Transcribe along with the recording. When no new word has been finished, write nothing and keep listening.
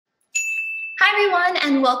Everyone,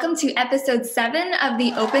 and welcome to episode 7 of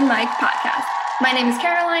the Open Mic Podcast. My name is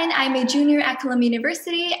Caroline. I'm a junior at Columbia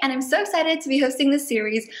University, and I'm so excited to be hosting this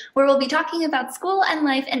series where we'll be talking about school and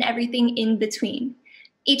life and everything in between.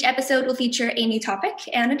 Each episode will feature a new topic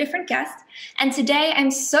and a different guest, and today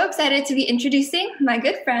I'm so excited to be introducing my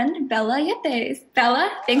good friend, Bella Yepes.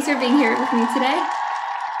 Bella, thanks for being here with me today.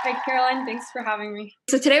 Hi, Caroline. Thanks for having me.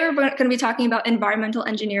 So today we're going to be talking about environmental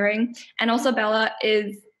engineering, and also Bella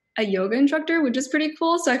is a yoga instructor, which is pretty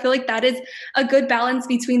cool. So I feel like that is a good balance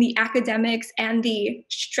between the academics and the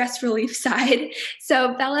stress relief side.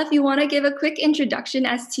 So Bella, if you want to give a quick introduction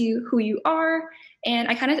as to who you are, and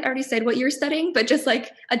I kind of already said what you're studying, but just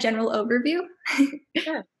like a general overview.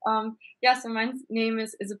 Sure. So my name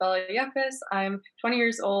is Isabella Yepes. I'm 20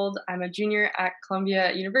 years old. I'm a junior at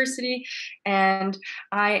Columbia University, and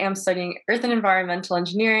I am studying Earth and Environmental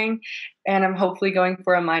Engineering, and I'm hopefully going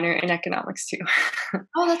for a minor in economics too.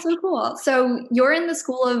 Oh, that's so cool. So you're in the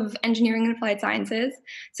School of Engineering and Applied Sciences,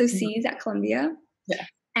 so C's at Columbia. Yeah.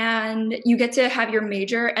 And you get to have your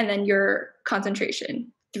major and then your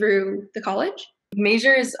concentration through the college?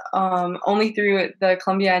 Major is only through the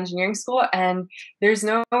Columbia Engineering School, and there's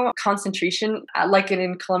no concentration like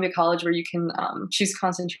in Columbia College where you can choose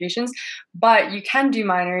concentrations, but you can do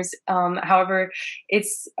minors. However,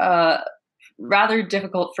 it's rather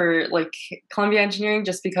difficult for like Columbia Engineering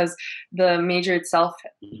just because the major itself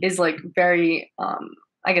is like very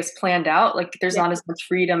planned out. Like there's not as much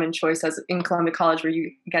freedom and choice as in Columbia College where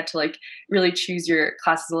you get to like really choose your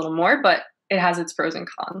classes a little more, but it has its pros and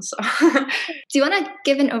cons. So. Do you want to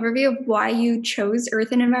give an overview of why you chose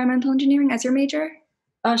Earth and Environmental Engineering as your major?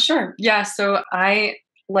 Sure. Yeah. So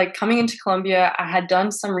coming into Columbia, I had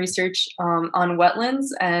done some research on wetlands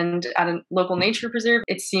and at a local nature preserve.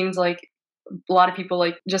 It seemed like a lot of people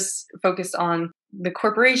like just focused on the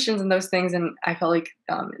corporations and those things. And I felt like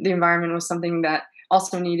the environment was something that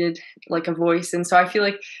also needed like a voice. And so I feel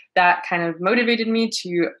like that kind of motivated me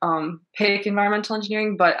to pick environmental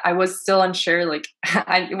engineering, but I was still unsure. Like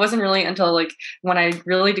it wasn't really until like when I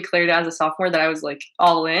really declared it as a sophomore that I was like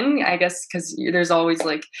all in, I guess, because there's always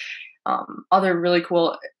like other really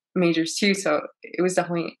cool majors too. So it was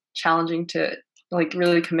definitely challenging to like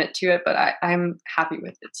really commit to it, but I'm happy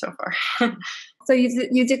with it so far. So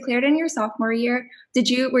you declared in your sophomore year.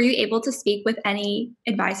 Were you able to speak with any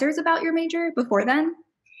advisors about your major before then?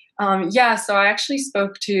 So I actually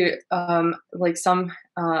spoke to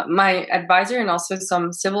my advisor and also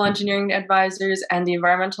some civil engineering advisors and the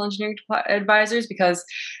environmental engineering advisors, because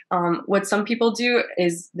what some people do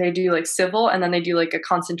is they do like civil and then they do like a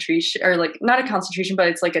concentration, or like not a concentration, but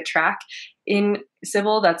it's like a track in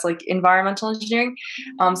civil that's like environmental engineering.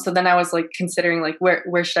 So then I was like considering like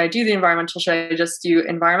where should I do the environmental? Should I just do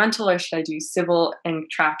environmental or should I do civil and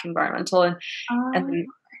track environmental? And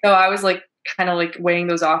so I was like kind of like weighing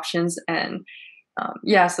those options, and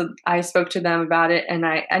so I spoke to them about it, and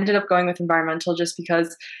I ended up going with environmental just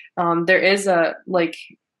because there is a like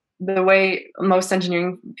the way most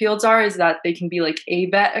engineering fields are is that they can be like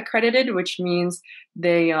ABET accredited, which means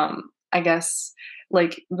they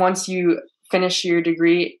like once you finish your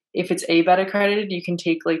degree, if it's ABET accredited, you can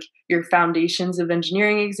take like your foundations of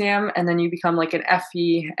engineering exam, and then you become like an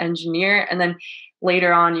FE engineer, and then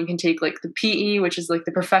later on you can take like the PE, which is like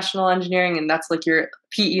the professional engineering, and that's like your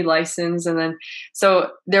PE license. And then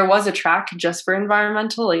so there was a track just for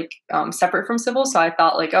environmental, like separate from civil. So I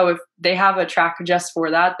thought like, oh, if they have a track just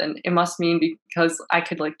for that, then it must mean because I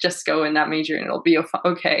could like just go in that major and it'll be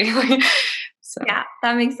okay. So. Yeah,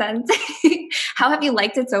 that makes sense. How have you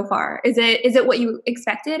liked it so far? Is it what you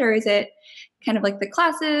expected, or is it kind of like the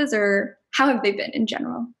classes, or how have they been in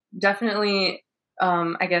general? Definitely,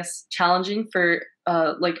 challenging for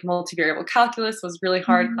like multivariable calculus was really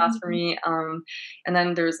hard class for me. And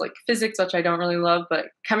then there's like physics, which I don't really love, but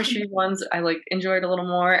chemistry ones I like enjoyed a little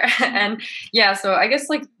more. And yeah, so I guess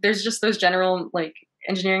like there's just those general like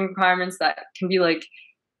engineering requirements that can be like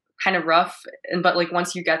kind of rough, but like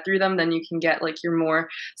once you get through them, then you can get like your more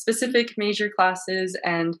specific major classes.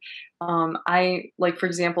 And I like, for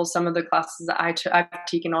example, some of the classes that I've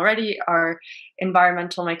taken already are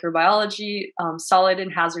environmental microbiology, solid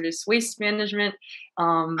and hazardous waste management.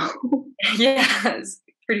 It's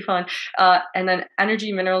pretty fun. And then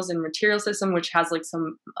energy, minerals, and material system, which has like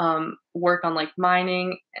some work on like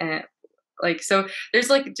mining, and like so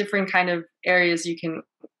there's like different kind of areas you can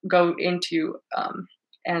go into.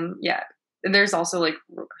 And yeah, there's also like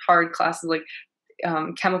hard classes like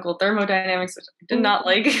chemical thermodynamics, which I did not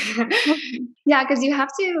like. Yeah, because you have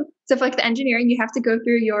to, so for like the engineering, you have to go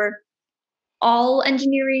through your all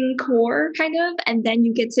engineering core kind of, and then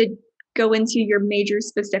you get to go into your major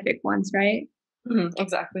specific ones, right?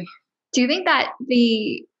 Exactly. Do you think that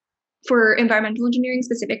for environmental engineering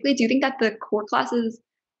specifically, do you think that the core classes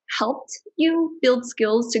helped you build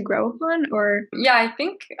skills to grow upon, or? Yeah, I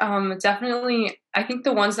think definitely. I think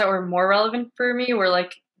the ones that were more relevant for me were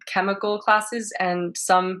like chemical classes and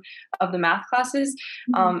some of the math classes.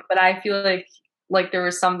 Mhm. But I feel like there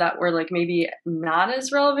were some that were like maybe not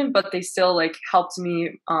as relevant, but they still like helped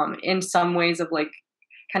me in some ways of like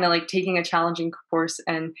kind of like taking a challenging course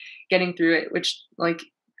and getting through it, which like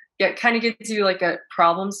kind of gives you like a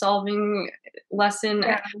problem solving lesson. I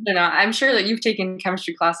Yeah. don't know. I'm sure that you've taken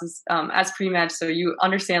chemistry classes as pre med, so you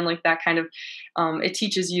understand like that kind of. It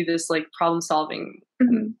teaches you this like problem solving.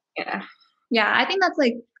 Mhm. Yeah. Yeah, I think that's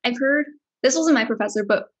like I've heard this wasn't my professor,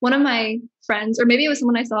 but one of my friends, or maybe it was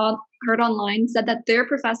someone I heard online, said that their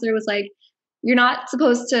professor was like, "You're not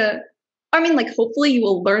supposed to." I mean, like, hopefully you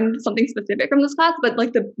will learn something specific from this class, but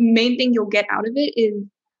like the main thing you'll get out of it is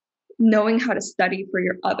knowing how to study for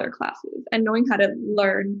your other classes and knowing how to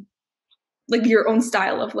learn like your own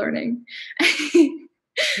style of learning.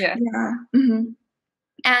 Yeah. Yeah.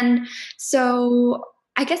 And so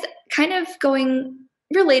I guess kind of going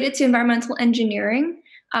related to environmental engineering,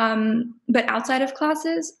 but outside of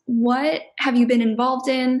classes, what have you been involved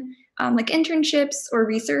in, like internships or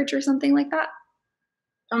research or something like that?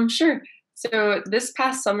 Sure. So this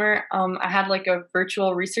past summer, I had like a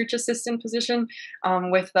virtual research assistant position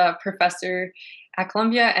with a professor at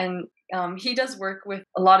Columbia, and he does work with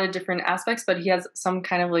a lot of different aspects, but he has some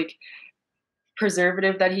kind of like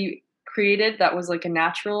preservative that he created that was like a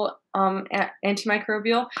natural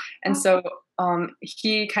antimicrobial, and so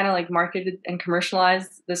he kind of like marketed and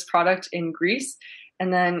commercialized this product in Greece,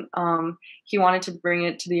 and then he wanted to bring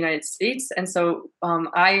it to the United States, and so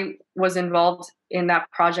I was involved in that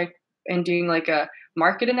project in doing like a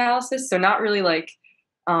market analysis. So not really like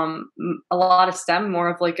a lot of STEM, more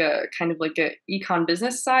of like a kind of like a econ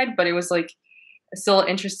business side, but it was like still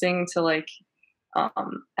interesting to like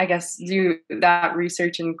I guess do that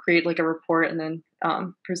research and create like a report and then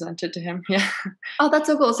present it to him. Yeah. Oh, that's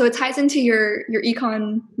so cool. So it ties into your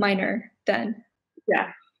econ minor then.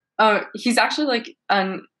 Yeah. He's actually like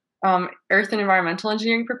an earth and environmental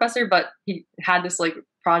engineering professor, but he had this like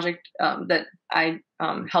project that I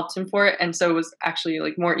helped him for it, and so it was actually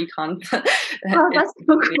like more econ. Oh, that's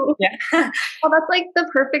so cool. Yeah. Oh, that's like the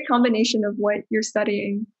perfect combination of what you're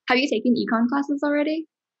studying. Have you taken econ classes already?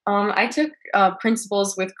 I took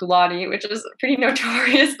principles with Gulati, which is pretty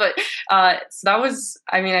notorious, but so that was,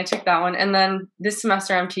 I mean, I took that one. And then this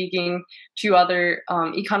semester I'm taking two other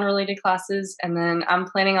econ related classes. And then I'm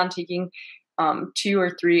planning on taking two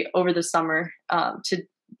or three over the summer to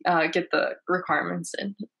get the requirements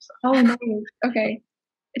in. So. Oh, nice. Okay.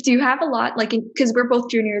 Do you have a lot, like, because we're both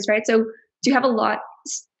juniors, right? So do you have a lot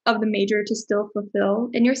of the major to still fulfill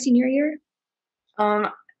in your senior year? Um,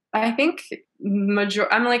 I think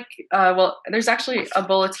I'm like, well, there's actually a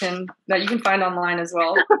bulletin that you can find online as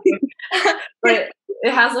well, but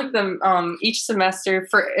it has like the each semester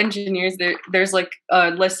for engineers there's like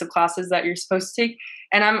a list of classes that you're supposed to take,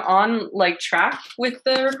 and I'm on like track with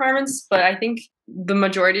the requirements, but I think the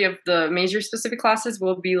majority of the major specific classes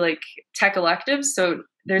will be like tech electives, so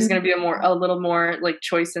there's going to be a little more like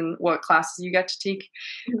choice in what classes you get to take.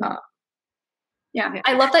 Mhm. uh, Yeah, yeah.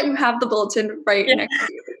 I love that you have the bulletin right Yeah. next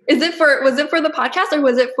to you. Was it for the podcast or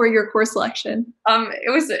was it for your course selection?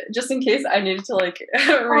 It was just in case I needed to like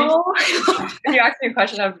read. Oh, If you asked me a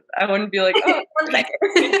question, I wouldn't be like, oh, one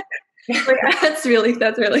second. Wait, that's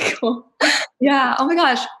really cool. Yeah. Oh my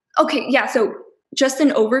gosh. Okay. Yeah. So just an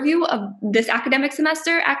overview of this academic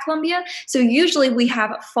semester at Columbia. So usually we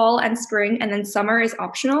have fall and spring, and then summer is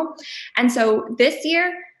optional. And so this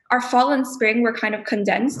year, our fall and spring were kind of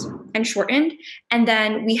condensed and shortened. And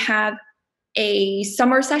then we have a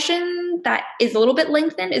summer session that is a little bit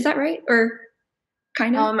lengthened. Is that right? Or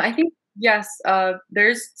kind of? I think yes.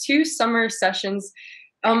 There's two summer sessions.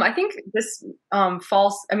 I think this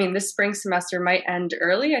this spring semester might end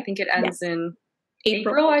early. I think it ends Yes. in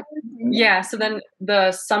April. April. I think. Yeah. So then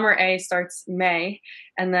the summer A starts May,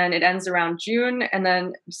 and then it ends around June, and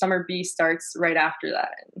then summer B starts right after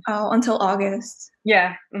that. Oh, until August.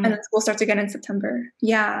 Yeah. And then school starts again in September.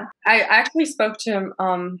 Yeah. I actually spoke to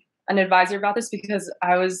an advisor about this because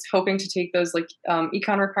I was hoping to take those like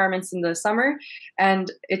econ requirements in the summer,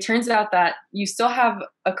 and it turns out that you still have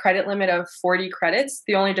a credit limit of 40 credits.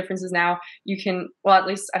 The only difference is now you can, well, at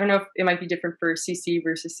least I don't know if it might be different for CC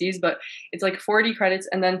versus Cs, but it's like 40 credits,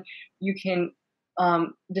 and then you can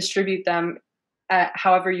distribute them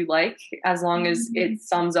however you like, as long as it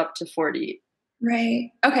sums up to 40. Right.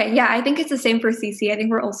 Okay. Yeah. I think it's the same for CC. I think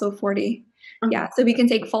we're also 40. Yeah. So we can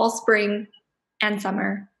take fall, spring, and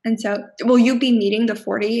summer. And so will you be meeting the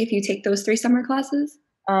 40 if you take those 3 summer classes?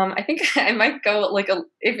 I think I might go like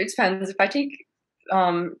if it depends. If I take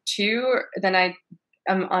two, then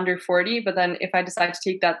I'm under 40. But then if I decide to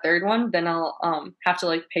take that third one, then I'll have to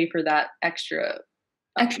like pay for that extra.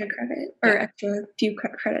 Extra credit or Yeah. extra few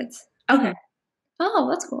credits. Mhm. Okay. Oh,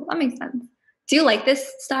 that's cool. That makes sense. Do you like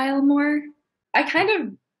this style more? I kind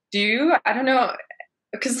of do. I don't know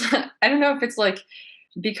because I don't know if it's like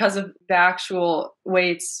because of the actual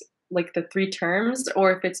way it's like the 3 terms,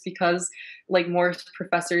 or if it's because like more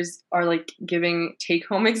professors are like giving take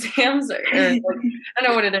home exams, or like I don't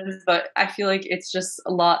know what it is, but I feel like it's just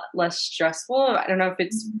a lot less stressful. I don't know if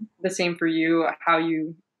it's the same for you, how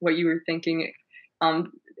you what you were thinking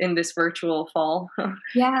in this virtual fall.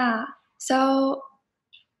 Yeah. So,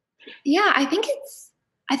 yeah, I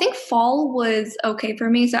think fall was okay for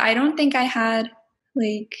me. So I don't think I had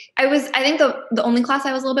like I think the only class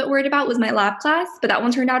I was a little bit worried about was my lab class, but that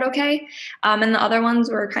one turned out okay. And the other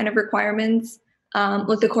ones were kind of requirements,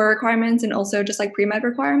 like the core requirements and also just like pre-med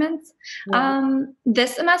requirements. Yeah.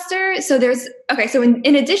 This semester, so there's okay, so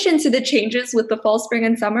in addition to the changes with the fall, spring,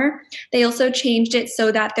 and summer, they also changed it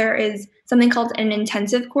so that there is something called an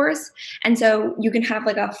intensive course. And so you can have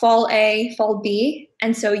like a fall A, fall B.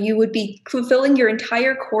 And so you would be fulfilling your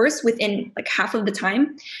entire course within like half of the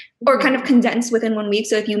time or kind of condensed within 1 week.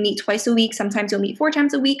 So if you meet twice a week, sometimes you'll meet 4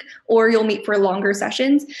 times a week, or you'll meet for longer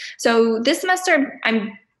sessions. So this semester,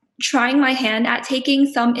 I'm trying my hand at taking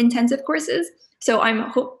some intensive courses. So I'm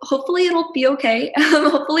hopefully it'll be okay.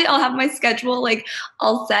 Hopefully I'll have my schedule like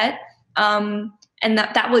all set. And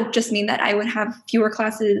that would just mean that I would have fewer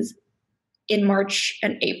classes in March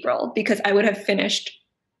and April because I would have finished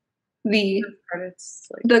the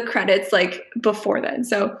credits like before then.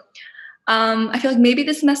 So I feel like maybe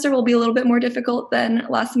this semester will be a little bit more difficult than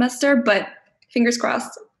last semester, but fingers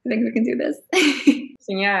crossed. I think we can do this.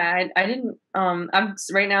 So yeah, I didn't. I'm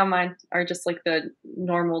right now. Mine are just like the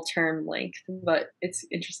normal term length, but it's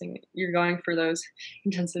interesting that you're going for those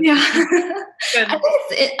intensive. Yeah, Good. I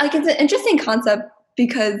think it's an interesting concept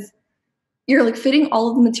because you're like fitting all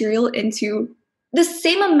of the material into the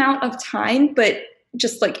same amount of time, but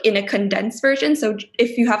just like in a condensed version. So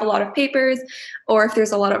if you have a lot of papers or if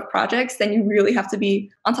there's a lot of projects, then you really have to be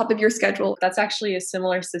on top of your schedule. That's actually a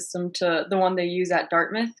similar system to the one they use at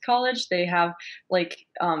Dartmouth College. They have like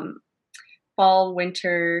fall,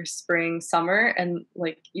 winter, spring, summer, and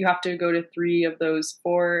like you have to go to 3 of those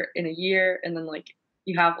 4 in a year, and then like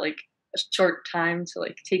you have like a short time to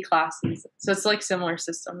like take classes. So it's like similar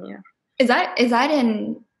system, yeah. Is that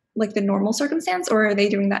in like the normal circumstance, or are they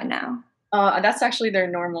doing that now? That's actually their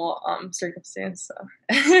normal circumstance. So.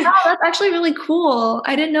 Oh, that's actually really cool.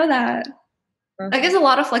 I didn't know that. That gives a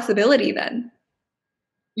lot of flexibility then.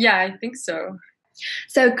 Yeah, I think so.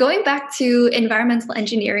 So going back to environmental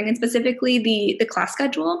engineering and specifically the class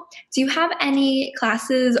schedule, do you have any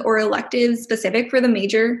classes or electives specific for the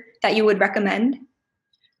major that you would recommend?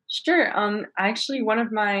 Sure. Actually, one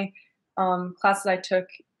of my classes I took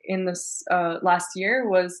in this last year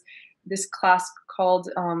was this class called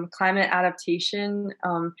climate adaptation,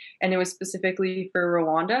 and it was specifically for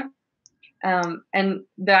Rwanda. And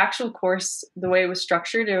the actual course, the way it was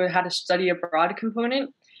structured, it had a study abroad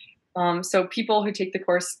component. So people who take the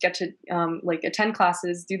course get to like attend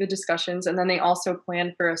classes, do the discussions, and then they also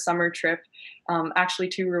plan for a summer trip, actually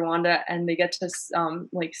to Rwanda, and they get to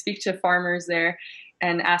like speak to farmers there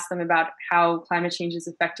and ask them about how climate change is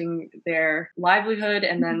affecting their livelihood,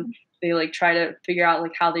 and then they like try to figure out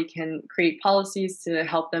like how they can create policies to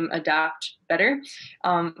help them adapt better.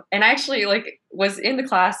 And I actually like was in the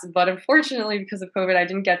class, but unfortunately because of COVID, I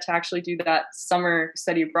didn't get to actually do that summer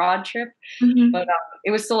study abroad trip. Mm-hmm. But it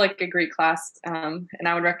was still like a great class, and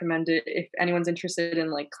I would recommend it if anyone's interested in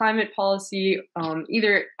like climate policy,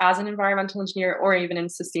 either as an environmental engineer or even in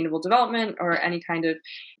sustainable development or any kind of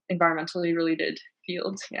environmentally related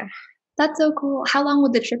field. Yeah, That's so cool. How long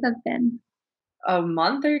would the trip have been? a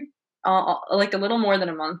month or like a little more than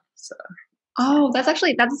a month. So Oh, that's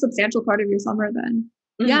a substantial part of your summer then.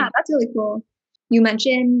 Yeah, mhm. that's really cool. You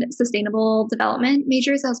mentioned sustainable development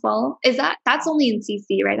majors as well. That's only in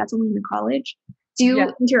CC, right? That's only in the college. Do Yeah.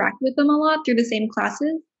 you interact with them a lot through the same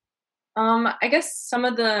classes? I guess some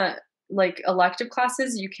of the like elective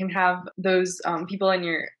classes you can have those people in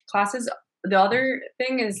your classes. The other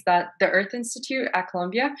thing is that the Earth Institute at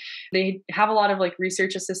Columbia, they have a lot of like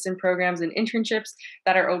research assistant programs and internships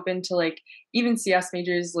that are open to like even CS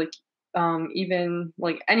majors, like even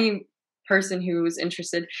like any person who is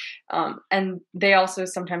interested. And they also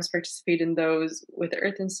sometimes participate in those with the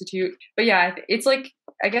Earth Institute. But yeah, it's like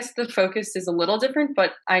I guess the focus is a little different,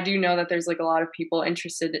 but I do know that there's like a lot of people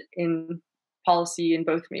interested in policy in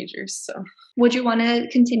both majors. So would you want to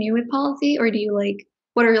continue with policy, or do you like,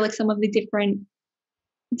 what are like some of the different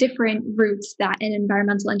routes that an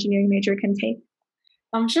environmental engineering major can take?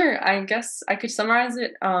 Sure. I guess I could summarize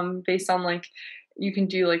it based on like you can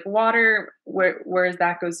do like water, where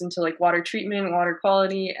that goes into like water treatment, water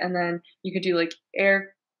quality, and then you could do like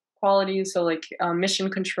air quality, so like mission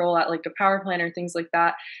control at like a power plant or things like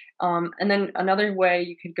that. And then another way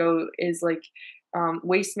you could go is like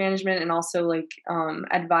waste management and also like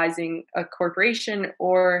advising a corporation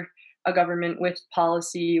or a government with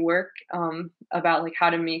policy work about like how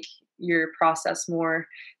to make your process more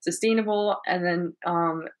sustainable. And then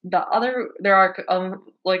there are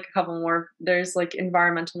like a couple more. There's like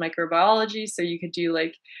environmental microbiology, so you could do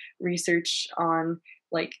like research on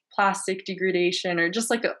like plastic degradation or just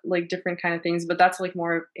like different kind of things. But that's like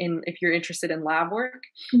more in if you're interested in lab work.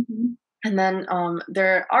 Mm-hmm. And then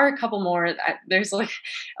there are a couple more. There's like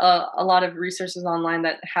a lot of resources online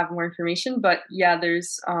that have more information. But yeah,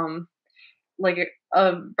 there's like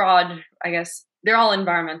a broad, I guess they're all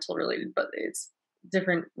environmental related, but it's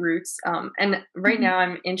different routes. And right Mm-hmm. now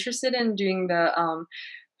I'm interested in doing the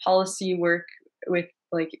policy work with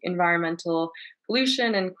like environmental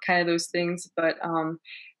pollution and kind of those things. But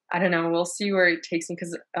I don't know. We'll see where it takes me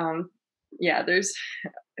because yeah, there's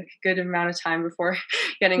a good amount of time before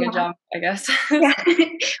getting a Yeah. job, I guess. Yeah.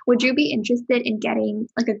 Would you be interested in getting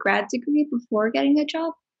like a grad degree before getting a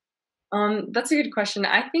job? That's a good question.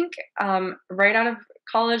 I think right out of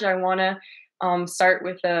college, I want to start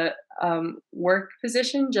with a work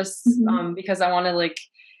position just Hmm. because I want to like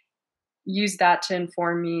use that to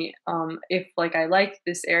inform me if like I like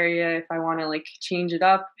this area, if I want to like change it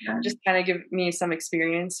up, Yeah. just kind of give me some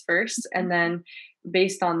experience first. And then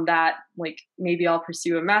based on that, like maybe I'll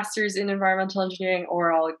pursue a master's in environmental engineering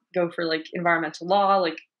or I'll go for like environmental law.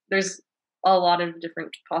 Like there's a lot of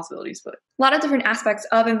different possibilities, but A lot of different aspects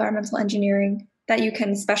of environmental engineering that you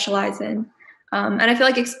can specialize in. And I feel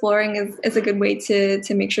like exploring is a good way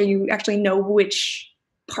to make sure you actually know which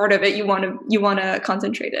part of it you want to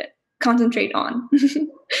concentrate on.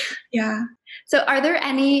 Yeah. So are there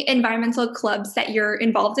any environmental clubs that you're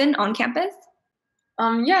involved in on campus?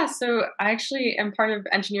 yeah, so I actually am part of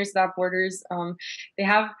Engineers Without Borders. They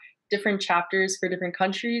have different chapters for different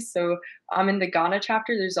countries. So I'm in the Ghana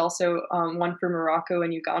chapter. There's also one for Morocco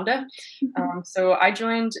and Uganda. Mhm. So I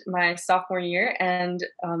joined my sophomore year, and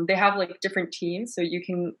they have like different teams. So you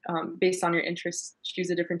can, based on your interests, choose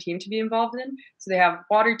a different team to be involved in. So they have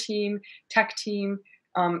water team, tech team,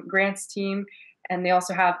 grants team, and they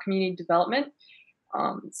also have community development.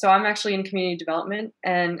 So I'm actually in community development,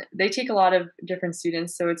 and they take a lot of different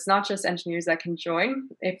students. So it's not just engineers that can join.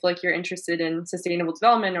 If like you're interested in sustainable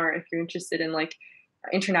development, or if you're interested in like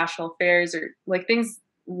international affairs or like things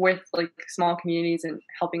with like small communities and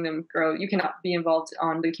helping them grow, you can be involved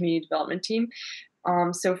on the community development team.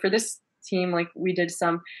 So for this team, like we did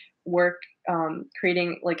some work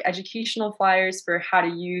creating like educational flyers for how to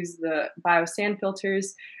use the biosand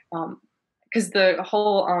filters. Because the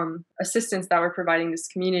whole assistance that we're providing this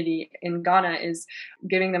community in Ghana is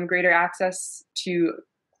giving them greater access to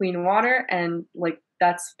clean water, and like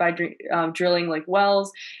that's by drilling like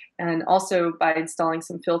wells, and also by installing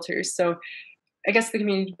some filters. So I guess the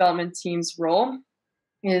community development team's role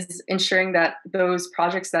is ensuring that those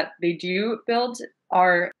projects that they do build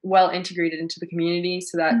are well integrated into the community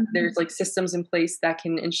so that Mhm. there's like systems in place that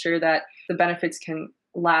can ensure that the benefits can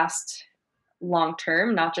last long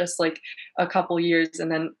term, not just like a couple years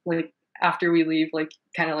and then like after we leave, like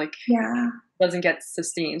kind of like Yeah. doesn't get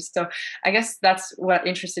sustained. So I guess that's what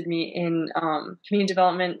interested me in community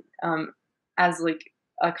development as like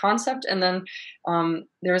a concept. And then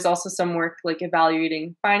there was also some work like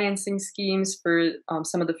evaluating financing schemes for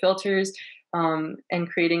some of the filters and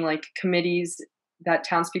creating like committees that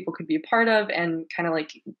townspeople could be a part of and kind of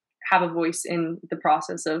like have a voice in the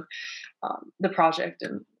process of the project.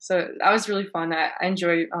 And so that was really fun. I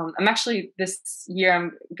enjoy. I'm actually this year.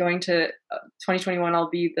 I'm going to 2021.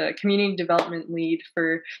 I'll be the community development lead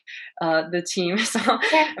for the team. So I'm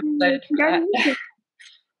Yay, excited for that. congratulations.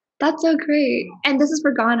 That's so great. And this is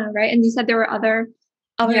for Ghana, right? And you said there were other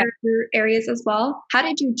Yeah. areas as well. How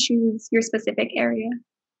did you choose your specific area?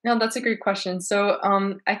 No, that's a great question. So,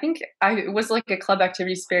 I think it was like a club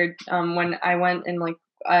activities fair when I went and like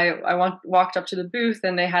walked up to the booth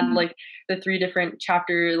and they had Mhm. like the three different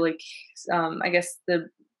chapter like I guess the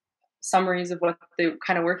summaries of what the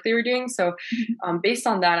kind of work they were doing. So, Mhm. based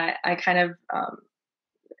on that, I kind of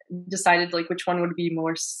decided like which one would be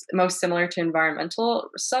most similar to environmental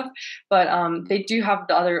stuff. But they do have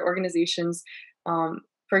the other organizations.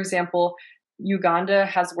 For example, Uganda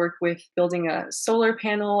has worked with building a solar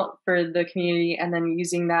panel for the community and then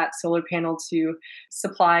using that solar panel to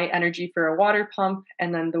supply energy for a water pump.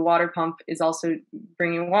 And then the water pump is also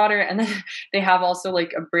bringing water. And then they have also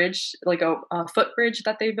like a bridge, like a footbridge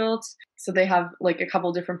that they built. So they have like a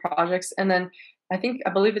couple different projects. And then I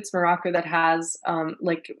believe it's Morocco that has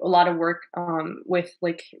like a lot of work with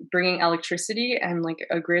like bringing electricity and like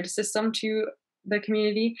a grid system to the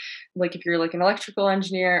community. Like if you're like an electrical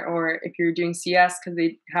engineer or if you're doing CS, because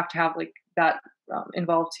they have to have like that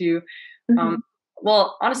involved too. Mm-hmm.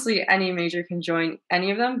 Well, honestly, any major can join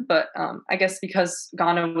any of them, but I guess because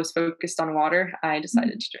Ghana was focused on water, I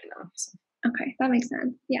decided to join them. So. Okay, that makes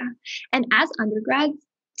sense. Yeah. And as undergrads,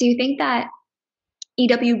 do you think that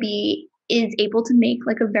EWB is able to make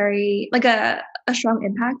like a strong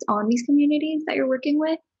impact on these communities that you're working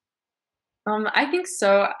with? I think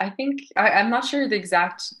so. I'm not sure the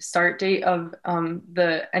exact start date of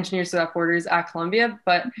the Engineers Without Borders at Columbia,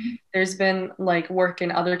 but there's been like work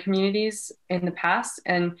in other communities in the past.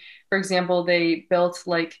 And for example, they built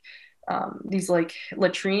like these like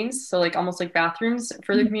latrines, so like almost like bathrooms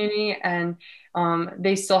for the community, and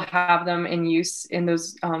they still have them in use in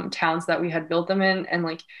those towns that we had built them in. And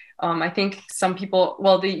like I think some people,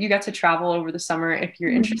 well, you get to travel over the summer if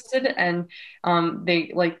you're interested, and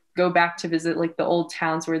they like go back to visit like the old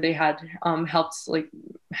towns where they had helped like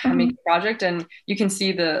make a project, and you can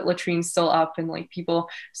see the latrines still up and like people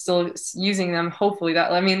still using them. Hopefully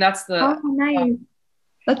that's the nice.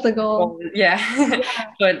 That's the goal. Yeah.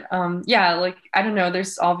 But yeah, like I don't know,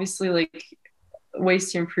 there's obviously like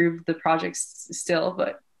ways to improve the projects still,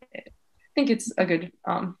 but I think it's a good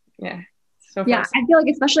yeah. So yeah, I feel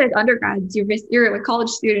like especially as undergrads, you're like college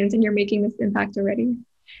students and you're making this impact already.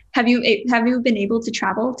 Have you been able to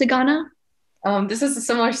travel to Ghana? This is a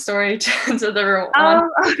similar story to the Rwanda.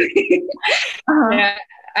 Oh, okay. Yeah,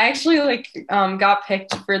 I actually like got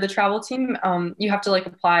picked for the travel team. You have to like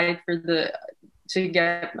apply to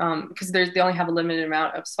get because they only have a limited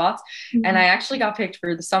amount of spots, and I actually got picked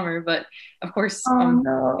for the summer, but of course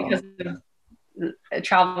because of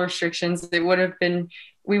travel restrictions, we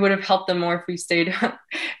would have helped them more if we stayed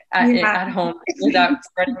at home without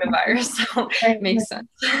spreading the virus. So it makes sense.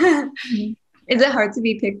 Is it hard to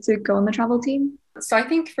be picked to go on the travel team? So I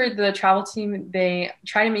think for the travel team, they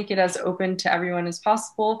try to make it as open to everyone as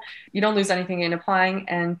possible. You don't lose anything in applying,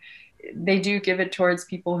 and they do give it towards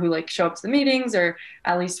people who like show up to the meetings or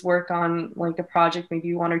at least work on like a project,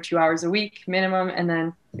 maybe 1 or 2 hours a week minimum, and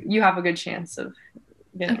then you have a good chance of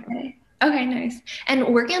getting. Okay, nice. And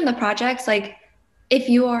working on the projects, like if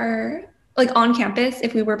you are like on campus,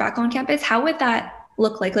 if we were back on campus, how would that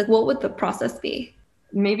look like? Like what would the process be?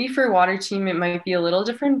 Maybe for water team it might be a little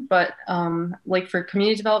different, but like for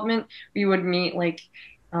community development, we would meet like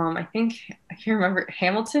I can't remember,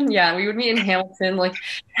 Hamilton. Yeah, we would meet in Hamilton, like,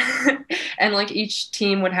 and like each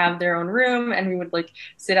team would have their own room, and we would like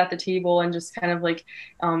sit at the table and just kind of like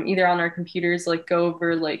either on our computers like go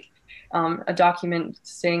over like a document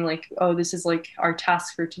saying like, oh, this is like our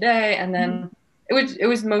task for today, and then it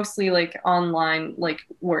was mostly like online like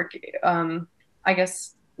work. I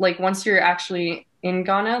guess like once you're actually in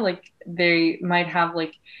Ghana, like they might have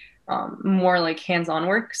like more like hands-on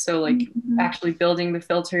work, so like actually building the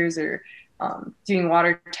filters or doing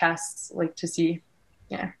water tests like to see.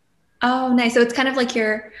 Yeah. Oh, nice. So it's kind of like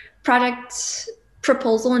your project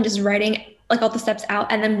proposal and just writing like all the steps out,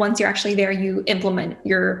 and then once you're actually there you implement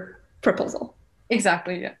your proposal.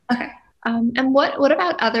 Exactly. Yeah. Okay. And what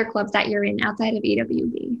about other clubs that you're in outside of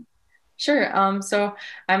EWB? Sure. So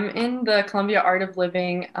I'm in the Columbia Art of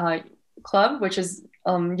Living club, which is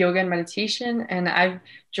yoga and meditation, and I've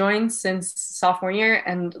joined since sophomore year,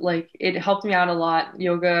 and like it helped me out a lot.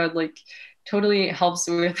 Yoga like totally helps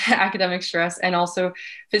with academic stress and also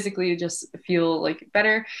physically just feel like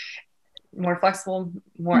better, more flexible,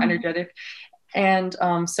 more energetic. And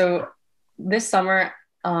so this summer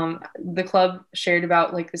the club shared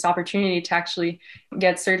about like this opportunity to actually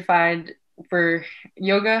get certified for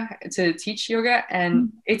yoga, to teach yoga,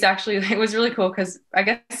 and it was really cool because I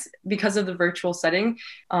guess because of the virtual setting,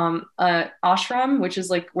 ashram, which is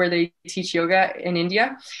like where they teach yoga in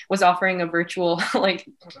India, was offering a virtual like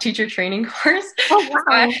teacher training course. Oh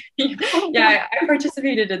wow. Yeah, I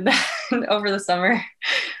participated in that over the summer. It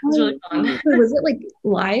was really fun. Was it like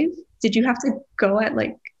live? Did you have to go at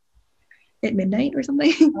like at midnight or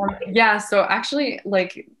something? Yeah, so actually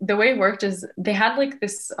like the way it worked is they had like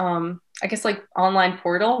this I guess like online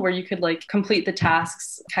portal where you could like complete the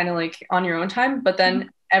tasks kind of like on your own time, but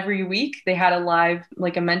then every week they had a live,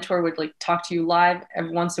 like a mentor would like talk to you live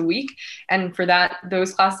every once a week. And for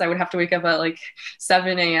those classes, I would have to wake up at like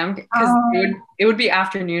 7 a.m. because it would be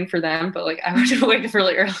afternoon for them, but like I would wake up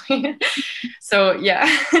really early. So yeah.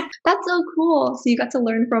 That's so cool. So you got to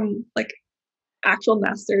learn from like actual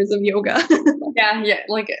masters of yoga. Yeah,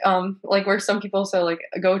 like where some people so like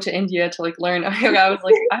go to India to like learn yoga. I was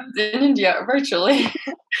like, I was in India virtually.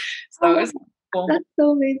 So it was cool. That's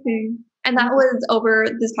so amazing. And that was over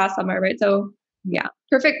this past summer, right? So yeah,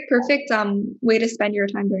 perfect way to spend your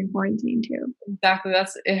time during quarantine too. Exactly.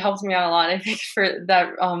 It helps me out a lot, I think, for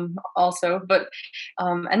that also. But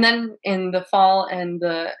and then in the fall and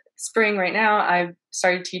the spring right now, I've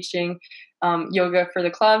started teaching yoga for the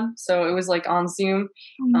club. So it was like on Zoom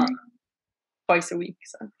twice a week.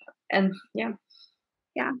 So and yeah.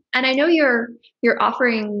 Yeah. And I know you're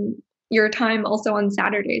offering your time also on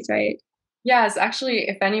Saturdays, right? Yes, actually,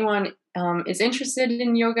 if anyone is interested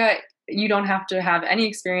in yoga, you don't have to have any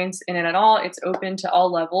experience in it at all. It's open to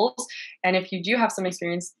all levels. And if you do have some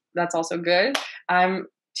experience, that's also good. I'm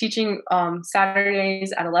teaching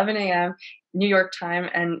Saturdays at 11 a.m. New York time.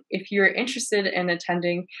 And if you're interested in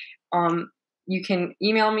attending, you can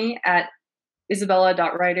email me at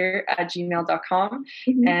isabella.writer@gmail.com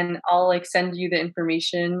and I'll like send you the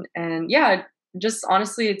information. And yeah, just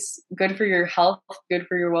honestly, it's good for your health, good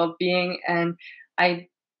for your well-being. And I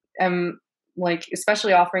am like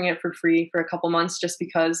especially offering it for free for a couple months just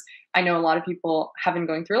because I know a lot of people have been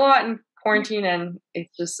going through a lot in quarantine and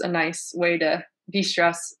it's just a nice way to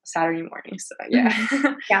de-stress Saturday morning. So yeah.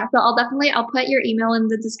 Yeah. So I'll put your email in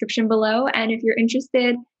the description below. And if you're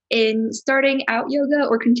interested in starting out yoga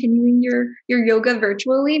or continuing your yoga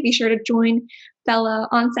virtually, be sure to join Bella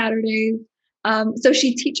on Saturdays. So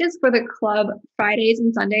she teaches for the club Fridays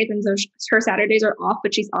and Sundays, and so her Saturdays are off,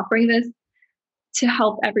 but she's offering this to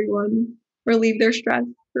help everyone relieve their stress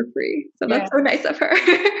for free. So that's so nice of her.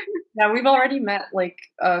 Yeah, we've already met like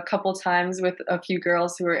a couple times with a few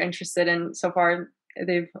girls who are interested, and so far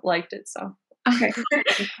they've liked it. So okay.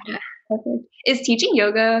 Perfect. Is teaching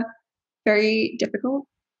yoga very difficult,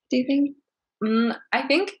 do you think? I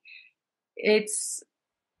think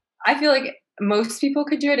I feel like most people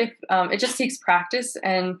could do it if it just takes practice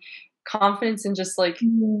and confidence and just like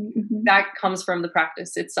that comes from the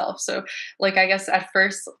practice itself. So like I guess at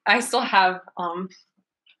first I still have hold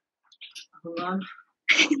on.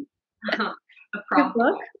 A prompt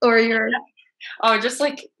book or your just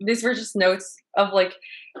like these were just notes of like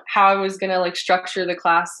how I was gonna like structure the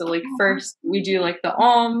class. So like first we do like the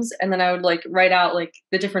alms and then I would like write out like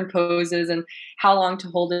the different poses and how long to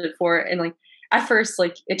hold it for. And like at first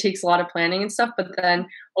like it takes a lot of planning and stuff, but then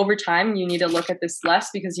over time you need to look at this less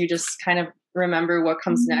because you just kind of remember what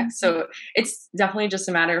comes next. So it's definitely just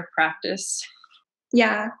a matter of practice.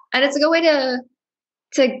 Yeah. And it's a good way to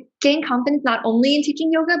gain confidence not only in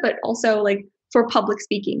teaching yoga but also like for public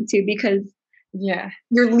speaking too, because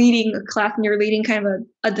you're leading a class and you're leading kind of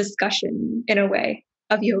a discussion in a way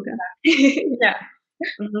of yoga. Yeah.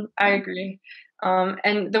 I agree.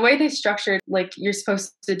 And the way they structured, like you're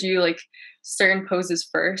supposed to do like certain poses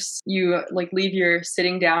first. You like leave your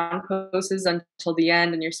sitting down poses until the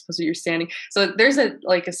end, and you're supposed to be standing. So there's a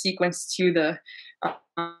sequence to the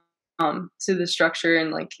structure,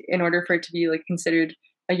 and like in order for it to be like considered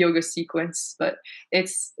a yoga sequence. But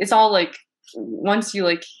it's all like once you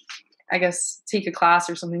like I guess take a class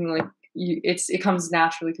or something like it comes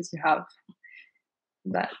naturally because you have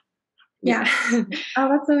that. Yeah. Oh,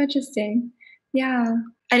 that's so interesting. Yeah.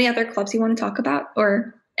 Any other clubs you want to talk about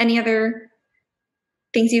or any other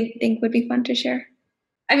things you think would be fun to share?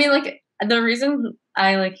 I mean, like the reason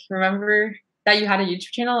I like remember that you had a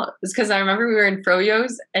YouTube channel is because I remember we were in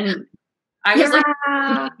Froyo's and I was like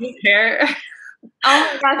hair. Oh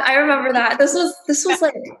my gosh, I remember that. This was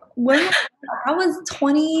like when that was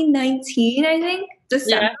 2019, I think.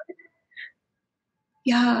 December.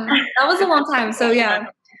 Yeah. That was a long time. So yeah.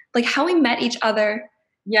 Like how we met each other.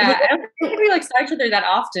 Yeah, I don't think we like saw each other that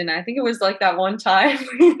often. I think it was like that one time.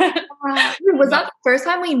 Was that the first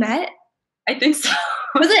time we met? I think so.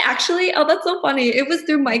 Was it actually? Oh, that's so funny. It was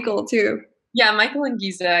through Michael too. Yeah, Michael and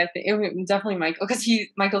Giza. I think it was definitely Michael because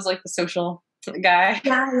Michael's like the social guy.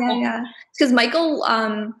 Yeah. Because Michael,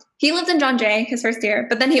 he lived in John Jay his first year,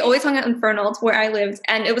 but then he always hung out in Fernald where I lived,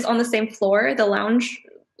 and it was on the same floor, the lounge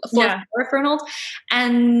floor of Fernald.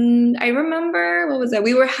 And I remember what was it?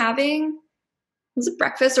 We were having was it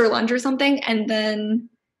breakfast or lunch or something, and then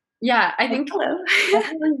I think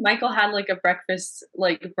Michael had like a breakfast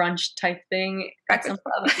like brunch type thing. Breakfast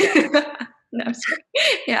No,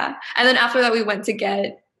 yeah. And then after that, we went to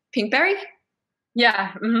get Pinkberry.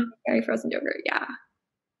 Yeah. Pinkberry frozen yogurt. Yeah.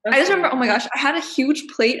 I just remember, oh my gosh, I had a huge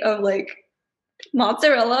plate of like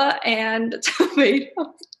mozzarella and tomato.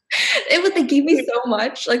 They gave me so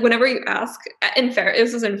much. Like whenever you ask in Ferris,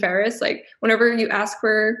 this was in Ferris, like whenever you ask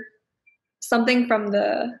for something from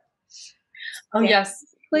the yes,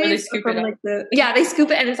 place, they scoop from, it like, they scoop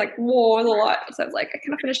it and it's like, whoa, it's a lot. So I was like, I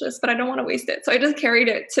cannot finish this, but I don't want to waste it. So I just carried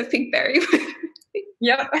it to Pinkberry.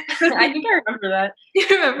 Yep, I think I remember that. You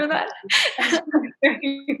remember that?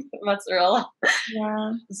 Mozzarella.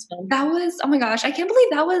 Yeah, that was, oh my gosh, I can't believe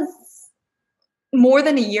that was more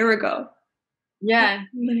than a year ago. Yeah,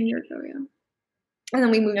 more than a year ago, yeah. And then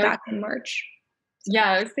we moved back in March.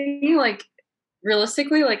 Yeah, I was thinking like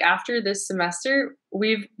realistically, like after this semester,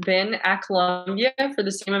 we've been at Columbia for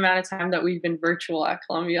the same amount of time that we've been virtual at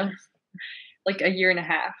Columbia, like a year and a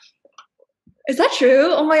half. Is that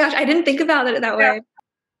true? Oh my gosh, I didn't think about it that way.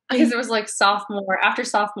 Because it was like after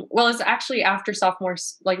sophomore. Well, it's actually after sophomore,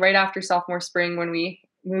 like right after sophomore spring when we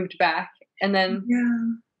moved back, and then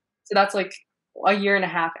so that's like a year and a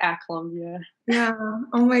half at Columbia. Yeah.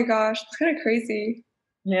 Oh my gosh, it's kind of crazy.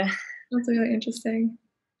 Yeah, that's really interesting.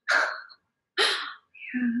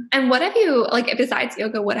 And what have you, like, besides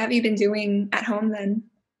yoga, what have you been doing at home then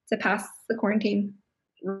to pass the quarantine?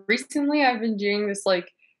 Recently, I've been doing this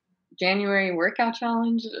like January workout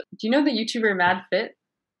challenge. Do you know the YouTuber MadFit?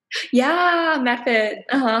 Yeah, MadFit.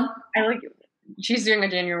 She's doing a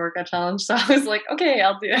January workout challenge, so I was like, okay,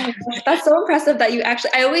 I'll do it. That's so impressive that you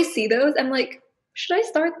actually, I always see those. I'm like, should I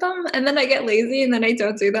start them? And then I get lazy and then I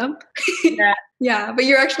don't do them. Yeah. Yeah, but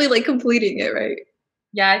you're actually like completing it, right?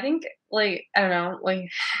 Yeah, I think like, I don't know, like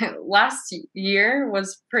last year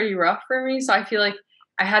was pretty rough for me. So I feel like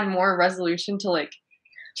I had more resolution to like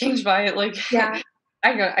change by it. Like, yeah.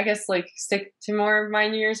 I guess like stick to more of my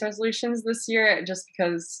New Year's resolutions this year just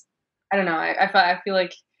because, I don't know, I feel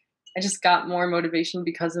like I just got more motivation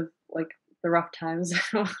because of like the rough times.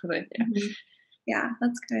 But, yeah. Mm-hmm. Yeah,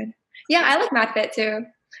 that's good. Yeah, I like MadFit too.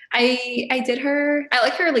 I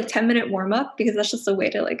like her like 10-minute warm up because that's just a way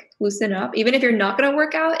to like loosen up. Even if you're not going to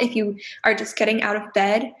work out, if you are just getting out of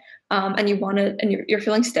bed and you want to, and you're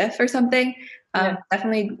feeling stiff or something,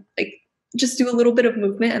 definitely like just do a little bit of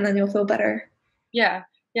movement and then you'll feel better. Yeah,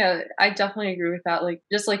 I definitely agree with that. Like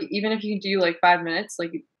just like even if you do like 5 minutes,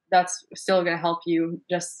 like that's still going to help you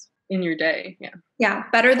just in your day. Yeah,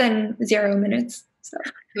 better than 0 minutes. So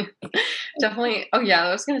definitely. Oh yeah,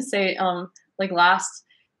 I was going to say like last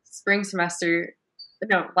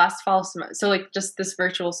fall semester, so like just this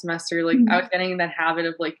virtual semester, like I was getting in that habit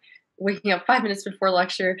of like waking up 5 minutes before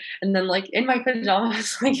lecture and then like in my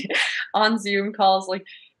pajamas like on Zoom calls, like,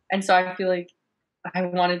 and so I feel like I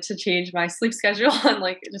wanted to change my sleep schedule and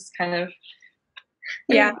like just kind of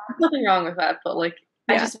there's nothing wrong with that, but like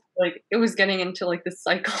I just like it was getting into like this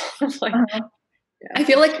cycle of like I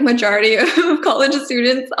feel like majority of college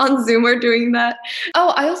students on Zoom are doing that. Oh,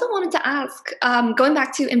 I also wanted to ask, going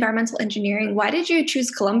back to environmental engineering, why did you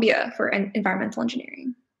choose Columbia for environmental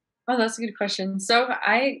engineering? Oh, that's a good question. So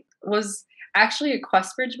I was actually a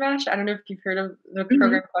QuestBridge match. I don't know if you've heard of the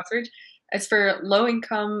program QuestBridge. It's for low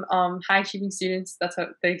income, high achieving students. That's what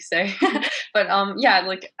they say. But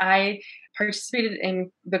like I participated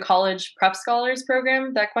in the college prep scholars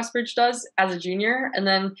program that QuestBridge does as a junior. And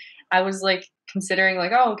then I was like considering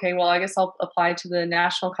like, oh, okay, well, I guess I'll apply to the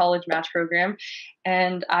National College Match program.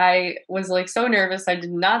 And I was like so nervous. I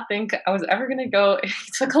did not think I was ever going to go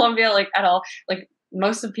to Columbia like at all. Like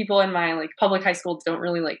most of people in my like public high school don't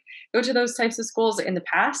really like go to those types of schools in the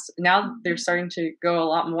past. Now they're starting to go a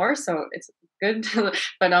lot more. So it's good.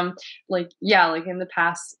 But like in the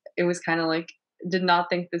past, it was kind of like, did not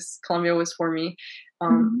think this Columbia was for me.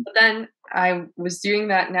 But then I was doing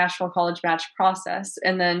that National College Match process.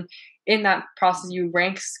 And then in that process, you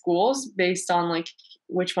rank schools based on like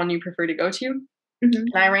which one you prefer to go to. And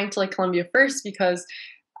I ranked like Columbia first because,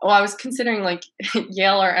 well, I was considering like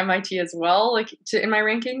Yale or MIT as well, like in my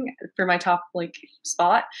ranking for my top like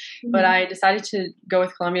spot. But I decided to go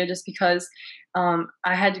with Columbia just because I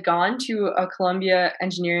had gone to a Columbia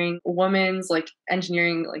engineering women's like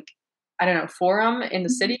engineering like I don't know forum in the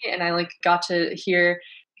city, and I like got to hear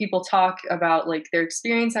people talk about like their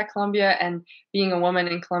experience at Columbia and being a woman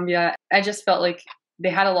in Columbia. I just felt like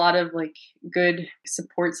they had a lot of like good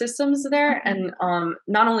support systems there. And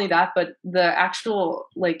not only that, but the actual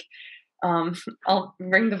like I'll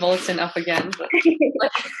bring the bulletin up again, but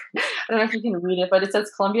like, I don't know if you can read it, but it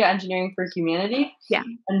says Columbia Engineering for Humanity. Yeah.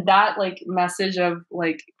 And that like message of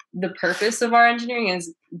like the purpose of our engineering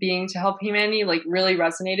is being to help humanity like really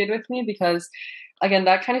resonated with me because again,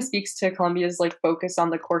 that kind of speaks to Columbia's like focus on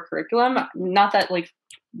the core curriculum. Not that like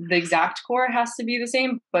the exact core has to be the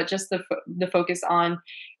same, but just the focus on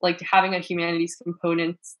like having a humanities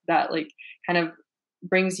component that like kind of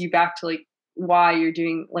brings you back to like why you're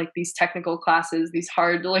doing like these technical classes, these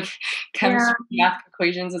hard like chemistry math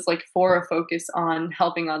equations. It's like for a focus on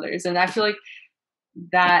helping others, and I feel like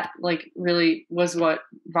that like really was what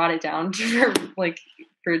brought it down for like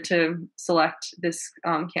for to select this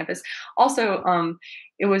campus. Also,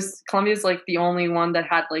 it was Columbia's like the only one that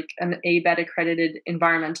had like an ABET accredited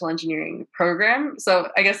environmental engineering program. So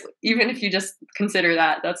I guess even if you just consider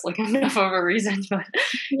that, that's like enough of a reason. But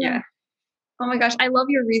yeah. Oh my gosh, I love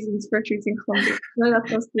your reasons for choosing Columbia. No,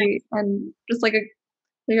 that's so sweet, and just like a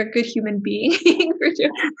good human being for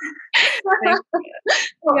sure.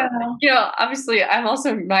 Yeah. You know, obviously, I'm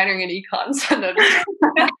also minoring in econ, so no,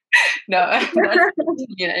 that's,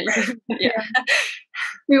 yeah.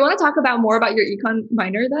 We want to talk about more about your econ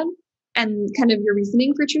minor then, and kind of your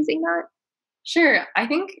reasoning for choosing that. Sure. I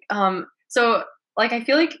think so. Like, I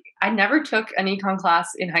feel like I never took an econ class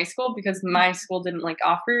in high school because my school didn't like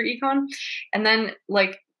offer econ, and then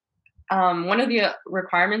like one of the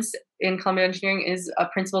requirements in Columbia Engineering is a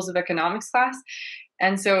Principles of Economics class.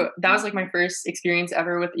 And so that was like my first experience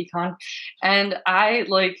ever with econ. And I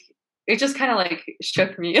like, it just kind of like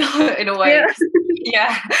shook me in a way.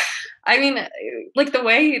 Yeah. I mean, like the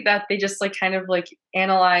way that they just like kind of like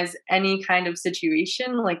analyze any kind of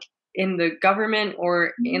situation, like in the government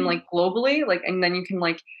or in like globally, like, and then you can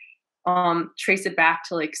like trace it back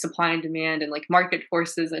to like supply and demand and like market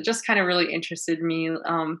forces. It just kind of really interested me.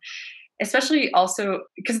 Especially also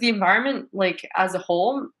because the environment like as a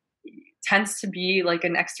whole tends to be like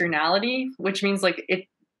an externality, which means like it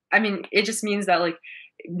just means that like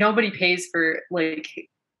nobody pays for like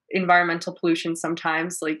environmental pollution.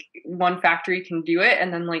 Sometimes like one factory can do it,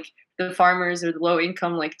 and then like the farmers or the low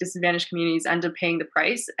income like disadvantaged communities end up paying the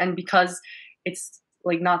price. And because it's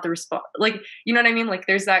like not the response, like, you know what I mean, like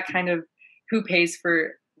there's that kind of who pays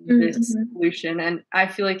for this pollution. And I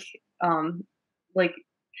feel like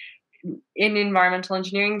in environmental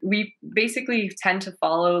engineering, we basically tend to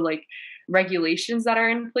follow like regulations that are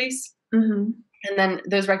in place. And then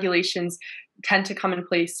those regulations tend to come in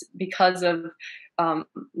place because of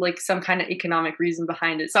like some kind of economic reason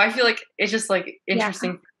behind it. So I feel like it's just like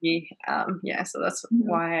interesting for me. So that's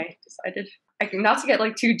why I decided. Not to get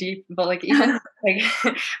like too deep, but like even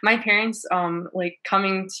like my parents like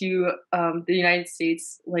coming to the United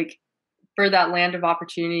States, like for that land of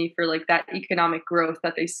opportunity, for like that economic growth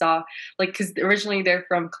that they saw, like because originally they're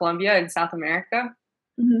from Colombia in South America.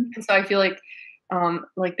 And so I feel like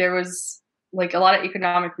there was like a lot of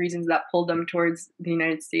economic reasons that pulled them towards the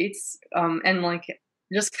United States, and like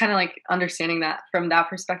just kind of like understanding that from that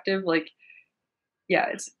perspective, like yeah,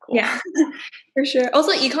 it's cool. Yeah, for sure.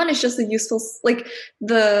 Also, econ is just a useful, like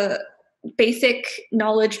the basic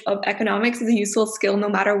knowledge of economics is a useful skill no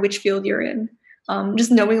matter which field you're in.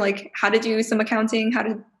 Just knowing like how to do some accounting, how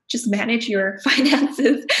to just manage your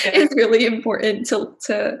finances is really important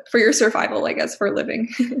to for your survival, I guess, for a living.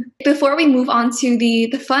 Before we move on to the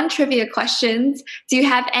fun trivia questions, do you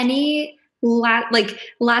have any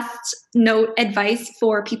last note advice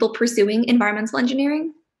for people pursuing environmental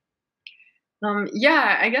engineering?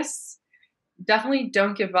 I guess definitely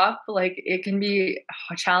don't give up. Like it can be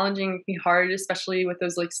challenging, it can be hard, especially with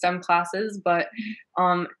those like STEM classes, but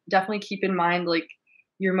definitely keep in mind like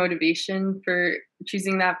your motivation for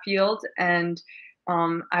choosing that field. And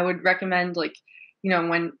I would recommend like, you know,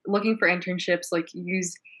 when looking for internships, like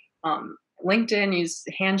use LinkedIn, use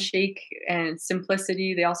Handshake and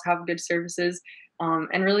Simplicity. They also have good services.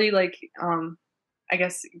 And really like I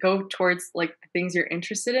guess go towards like the things you're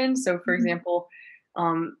interested in. So for example,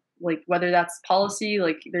 like whether that's policy,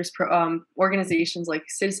 like there's organizations like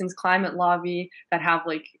Citizens Climate Lobby that have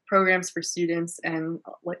like programs for students and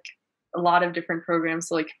like a lot of different programs.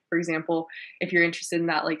 So like, for example, if you're interested in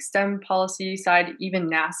that like STEM policy side, even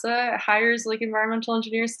NASA hires like environmental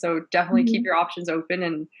engineers. So definitely keep your options open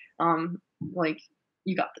and like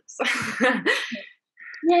you got this.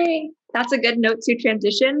 Yay. That's a good note to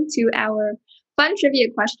transition to our fun trivia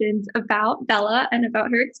questions about Bella and about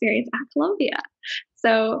her experience at Columbia.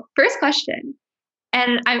 So first question,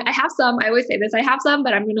 and I have some, I always say this, I have some,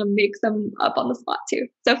 but I'm going to make some up on the spot too.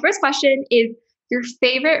 So first question is your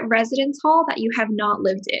favorite residence hall that you have not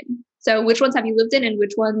lived in. So which ones have you lived in and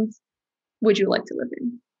which ones would you like to live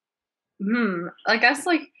in? I guess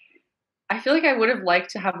like, I feel like I would have liked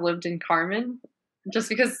to have lived in Carmen just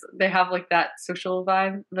because they have like that social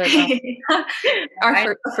vibe. But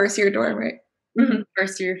our first year dorm, right?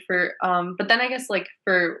 First year for but then I guess like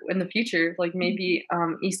for in the future, like maybe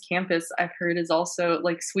East Campus I've heard is also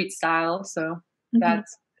like suite style, so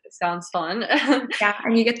that's sounds fun. Yeah,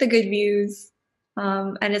 and you get the good views.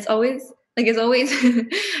 And it's always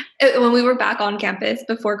when we were back on campus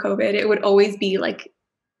before COVID, it would always be like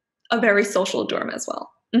a very social dorm as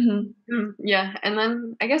well. Yeah, and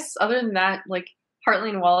then I guess other than that, like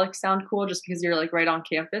Hartley and Wallach sound cool just because you're like right on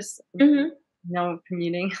campus. No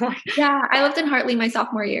commuting. Yeah, I lived in Hartley my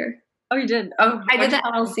sophomore year. Oh, you did? Oh, I did the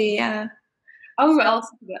LLC, yeah. Oh,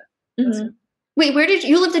 LLC. Wait, where did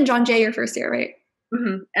you lived in John Jay your first year, right?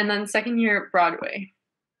 And then second year Broadway.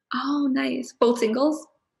 Oh, nice. Both singles?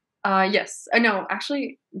 Yes. No,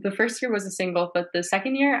 actually, the first year was a single, but the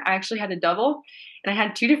second year I actually had a double, and I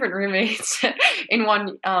had two different roommates in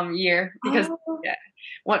one year because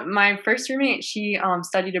what my first roommate, she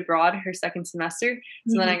studied abroad her second semester,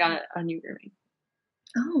 so then I got a new roommate.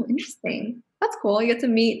 Oh, interesting. That's cool. You get to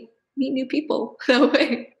meet new people that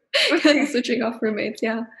way. Switching off roommates,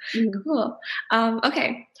 yeah. Cool.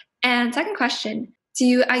 Okay. And second question: do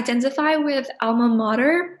you identify with alma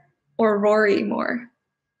mater or Rory more?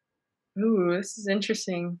 Ooh, this is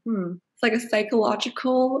interesting. It's like a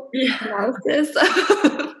psychological analysis.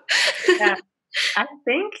 Yeah, I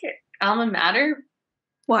think alma mater.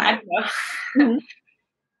 Why? I don't know.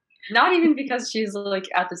 Not even because she's like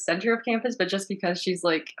at the center of campus, but just because she's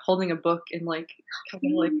like holding a book and like kind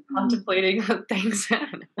of like contemplating things.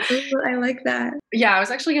 Ooh, I like that. Yeah, I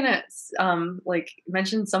was actually gonna like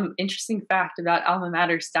mention some interesting fact about alma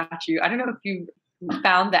mater statue. I don't know if you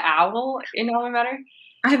found the owl in alma mater.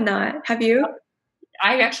 I have not. Have you?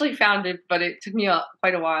 I actually found it, but it took me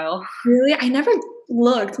quite a while. Really? I never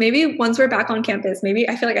looked. Maybe once we're back on campus, maybe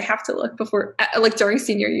I feel like I have to look before, like during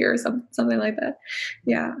senior year or something like that.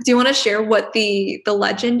 Yeah. Do you want to share what the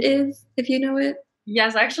legend is, if you know it?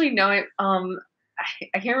 Yes, I actually know it.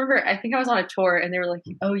 I can't remember. I think I was on a tour, and they were like,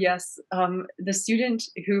 "Oh yes, the student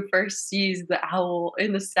who first sees the owl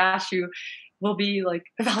in the statue will be like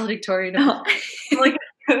valedictorian." Like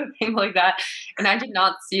thing like that, and I did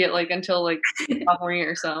not see it like until like sophomore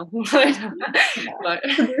year or so. But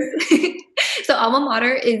so alma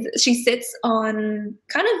mater she sits on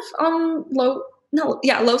kind of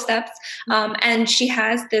low steps, and she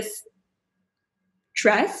has this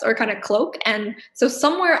dress or kind of cloak, and so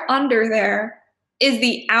somewhere under there is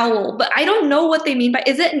the owl, but I don't know what they mean by.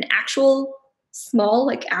 Is it an actual small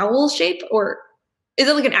like owl shape, or is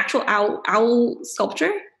it like an actual owl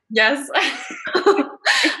sculpture? Yes.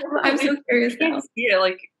 I'm so curious now. You can't see it.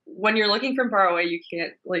 Like when you're looking from far away, you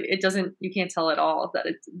can't you can't tell at all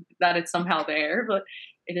that it's somehow there, but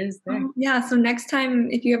it is there. Yeah, so next time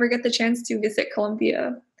if you ever get the chance to visit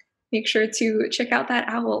Columbia, make sure to check out that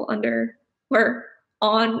owl under or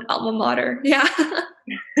on alma mater. Yeah.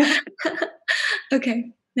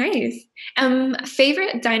 Okay, nice.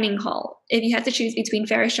 Favorite dining hall if you had to choose between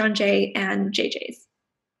Ferris John Jay and JJ's?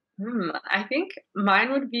 I think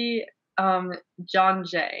mine would be John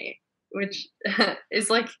Jay, which is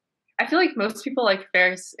like I feel like most people like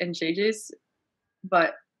Ferris and JJ's,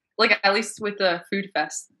 but like at least with the food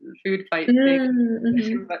fight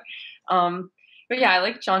thing. But yeah, I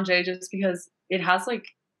like John Jay just because it has like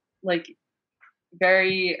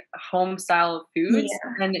very home style foods,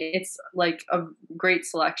 and it's like a great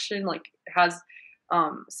selection. Like it has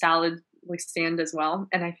salad like stand as well,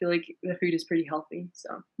 and I feel like the food is pretty healthy.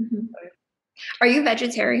 So are you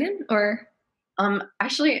vegetarian or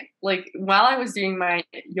actually, like while I was doing my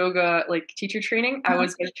yoga like teacher training, I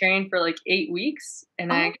was vegetarian for like 8 weeks,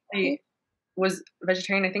 and I actually was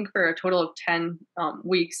vegetarian I think for a total of 10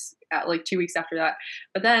 weeks, at like 2 weeks after that.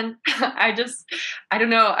 But then I don't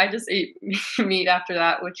know, I just ate meat after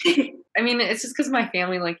that, which I mean it's just because my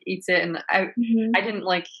family like eats it, and I didn't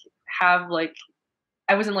like have like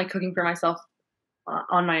I wasn't like cooking for myself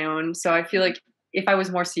on my own. So I feel like if I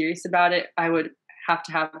was more serious about it, I would have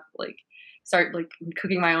to have like start like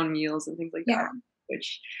cooking my own meals and things like that,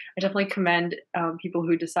 which I definitely commend people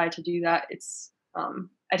who decide to do that. It's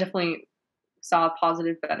I definitely saw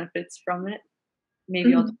positive benefits from it.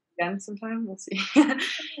 Maybe I'll do it again sometime. We'll see.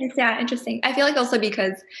 Yeah, interesting. I feel like also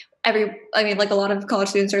because like a lot of college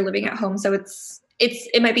students are living at home, so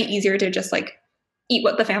it might be easier to just like eat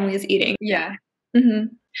what the family is eating. Yeah. Do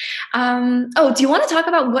you want to talk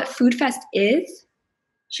about what Food Fest is?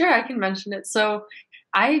 Sure, I can mention it. So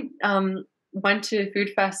I went to Food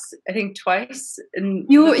Fest I think twice. And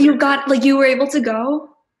you were able to go?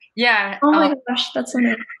 Yeah. Oh my gosh, that's so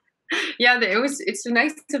nice. Yeah, it's a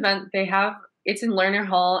nice event. It's in Lerner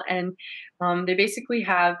Hall, and they basically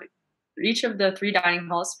have each of the 3 dining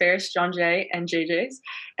halls, Ferris, John Jay, and JJ's,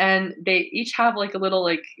 and they each have like a little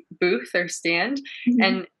like booth or stand,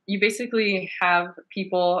 and you basically have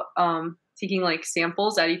people taking like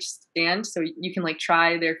samples at each stand, so you can like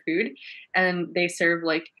try their food, and they serve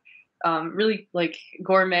like really like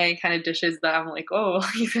gourmet kind of dishes that I'm like, oh,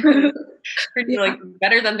 pretty Yeah. like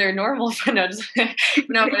better than their normal. No, no,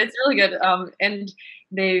 but it's really good. And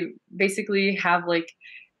they basically have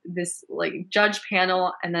this like judge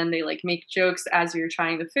panel, and then they like make jokes as you're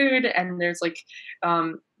trying the food, and there's like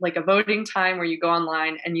a voting time where you go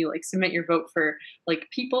online and you like submit your vote for like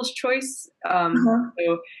people's choice. Uh-huh.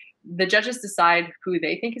 So the judges decide who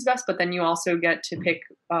they think is best, but then you also get to pick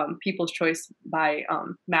people's choice by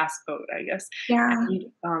mass vote, I guess. Yeah. And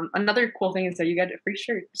another cool thing is that you get a free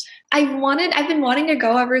shirt. I've been wanting to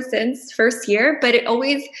go ever since first year, but it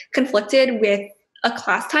always conflicted with a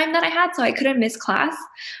class time that I had, so I couldn't miss class.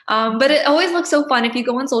 But it always looks so fun if you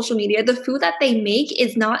go on social media. The food that they make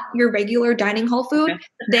is not your regular dining hall food.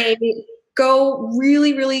 They go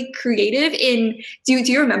really, really creative in. Do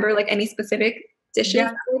you remember like any specific dishes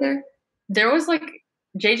Yeah. that were there? There was like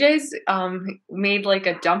JJ's made like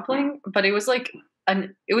a dumpling, but it was like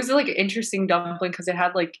an interesting dumpling because it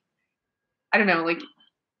had like, I don't know, like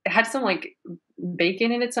it had some like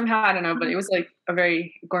bacon in it somehow. I don't know, but it was like a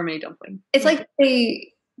very gourmet dumpling. It's like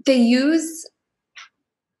they use.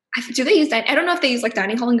 Do they use I don't know if they use like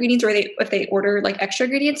dining hall ingredients or if they order like extra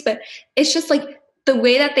ingredients, but it's just like the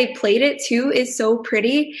way that they played it too is so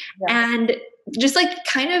pretty. Yeah. And just like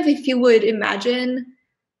kind of if you would imagine,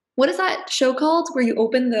 what is that show called where you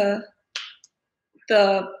open the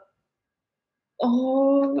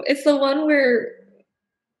it's the one where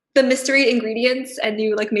the mystery ingredients and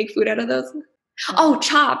you like make food out of those. Oh,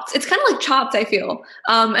 Chopped. It's kind of like Chopped, I feel.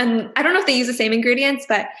 And I don't know if they use the same ingredients,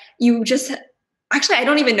 but you just actually, I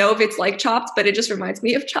don't even know if it's like Chopped, but it just reminds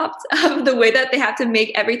me of Chopped. The way that they have to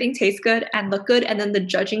make everything taste good and look good, and then the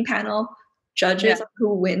judging panel judges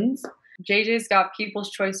who wins. JJ's got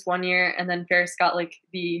People's Choice one year, and then Ferris got like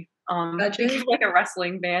the judges, like a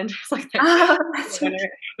wrestling band. It's like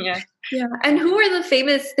yeah. And who were the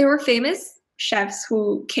famous? There were famous chefs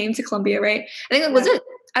who came to Columbia, right? I think was it.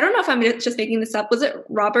 I don't know if I'm just making this up. Was it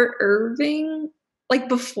Robert Irving? Like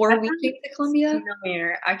before we came to Columbia?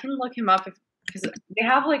 Familiar. I can look him up because they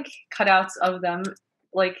have like cutouts of them,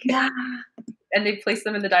 like and they place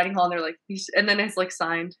them in the dining hall, and they're like, and then it's like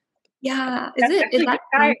signed. Yeah, is that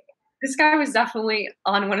guy? This guy was definitely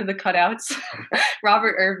on one of the cutouts.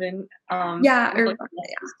 Robert Irvin. Irvin,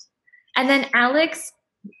 And then Alex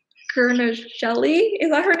Gurnashelli, is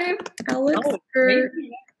that her name? Alex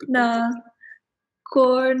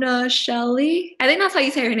Gurnashelli. I think that's how you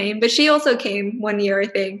say her name, but she also came one year, I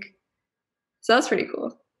think. So that's pretty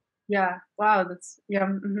cool. Yeah. Wow. That's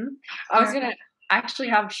Mm-hmm. I was gonna actually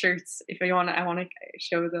have shirts if you want. I want to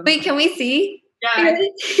show them. Wait, can we see? Yeah.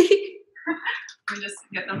 Let me just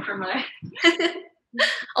get them from my.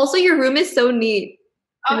 Also, your room is so neat.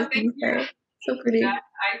 Oh, thank you. So pretty. Yeah,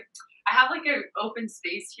 I have like an open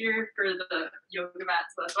space here for the yoga mat,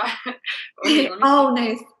 so that's why. Oh,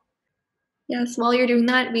 nice. Yes, while you're doing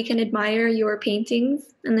that, we can admire your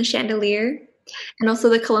paintings and the chandelier, and also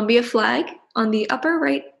the Columbia flag on the upper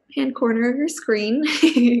right-hand corner of your screen.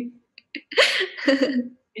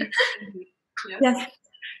 Yes.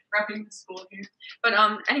 Repping the school here. But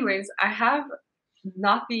anyways, I have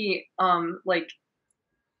not the like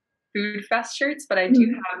Food Fest shirts, but I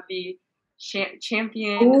do have the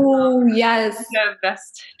champion. Oh, yes. The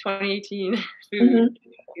best 2018 food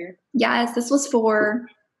here. Yes, this was for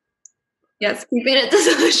keeping it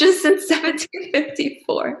delicious since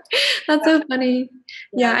 1754. That's so funny.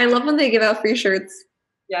 Yeah, I love when they give out free shirts.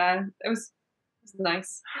 Yeah, it was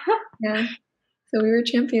nice. Yeah. So we were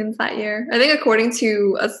champions that year. I think according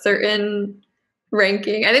to a certain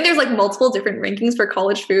ranking. I think there's like multiple different rankings for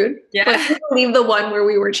college food. Yeah. But I believe the one where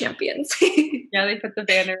we were champions. Yeah, they put the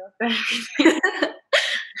banner up there.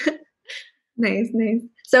 Nice.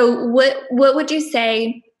 So what would you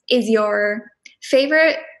say is your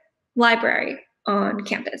favorite library on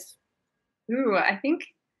campus? Ooh, I think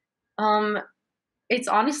it's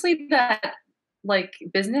honestly that like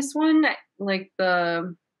business one, like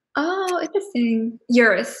the interesting.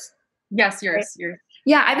 Uris. Yes, Uris.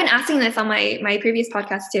 Yeah, I've been asking this on my previous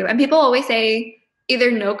podcast too. And people always say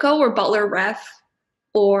either NOCO or Butler Ref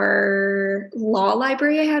or Law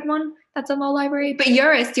Library. I had one that's a law library. But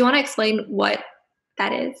Uris, do you want to explain what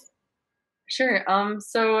that is? Sure.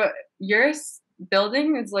 So Uris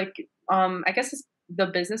building is like, I guess it's the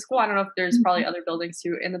business school. I don't know if there's probably other buildings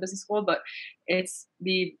too in the business school, but it's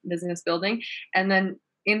the business building. And then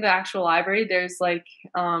in the actual library, there's like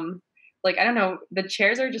I don't know, the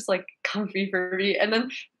chairs are just like comfy for me. And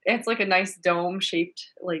then it's like a nice dome shaped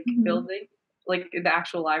like building, like the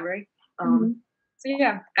actual library. So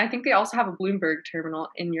yeah, I think they also have a Bloomberg terminal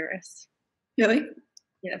in Uris. Really?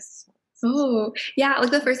 Yes. Oh, yeah.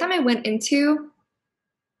 Like the first time I went into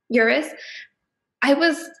URIS, I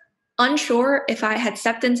was unsure if I had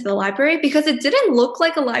stepped into the library because it didn't look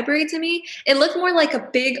like a library to me. It looked more like a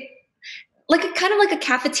big, like a kind of like a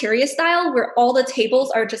cafeteria style where all the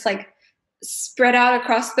tables are just like spread out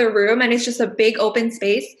across the room and it's just a big open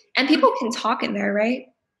space and people can talk in there, right?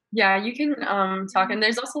 Yeah, you can talk, and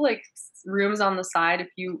there's also like rooms on the side if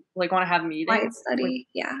you like want to have Quiet meetings. study,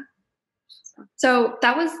 yeah. So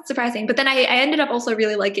that was surprising. But then I ended up also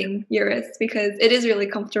really liking URIS because it is really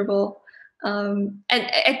comfortable. And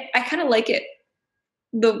I kind of like it.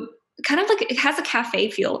 The kind of like it has a cafe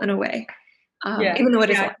feel in a way, Yeah, even though it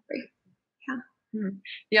is a yeah. library. Yeah. Mhm.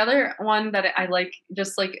 The other one that I like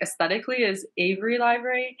just like aesthetically is Avery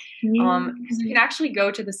Library. 'Cause you can actually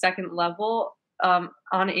go to the second level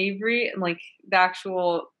on Avery and like the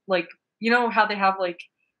actual like you know how they have like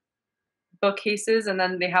bookcases and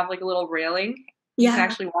then they have like a little railing. You can Yeah.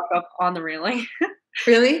 actually walk up on the railing.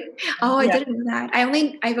 Really? Oh, I Yeah. didn't know that.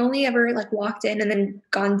 I've only ever like walked in and then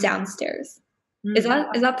gone downstairs. Mm. Is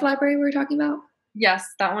that the library we were talking about? Yes,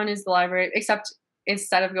 that one is the library. Except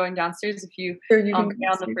instead of going downstairs, if you Or you can go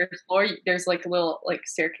get on the upstairs? first floor, there's like a little like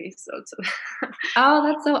staircase. So it's Oh,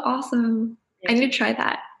 that's so awesome. I yeah. need to try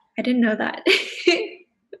that. I didn't know that.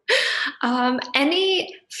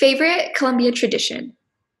 Any favorite Columbia tradition?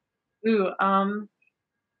 Ooh,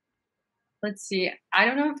 let's see. I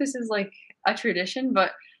don't know if this is like a tradition,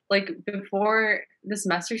 but like before the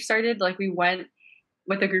semester started, like we went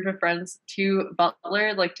with a group of friends to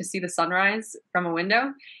Butler, like to see the sunrise from a window.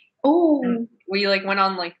 And Oh, we like went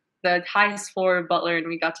on like the highest floor of Butler, and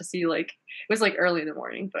we got to see like it was like early in the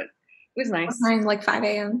morning, but it was what nice. time? Like 5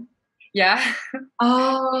 a.m. Yeah,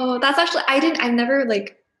 Oh, that's actually I've never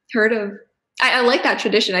like heard of. I like that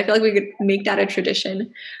tradition. I feel like we could make that a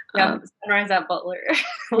tradition. yeah, sunrise at Butler.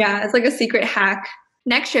 Yeah, it's like a secret hack.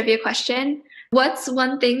 Next trivia question. What's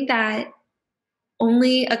one thing that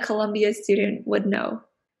only a Columbia student would know?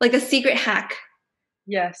 Like a secret hack.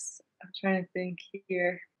 Yes, I'm trying to think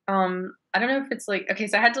here. I don't know if it's like okay,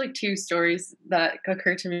 so I had like two stories that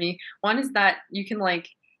occurred to me. One is that you can like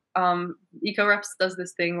EcoReps does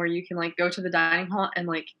this thing where you can like go to the dining hall and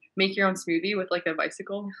like make your own smoothie with like a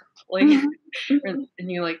bicycle. Like Mhm.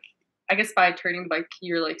 and you like I guess by turning the bike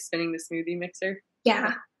you're like spinning the smoothie mixer.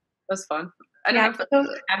 Yeah. That's fun. I don't Yeah. know if that's So,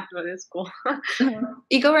 an act, but it's cool.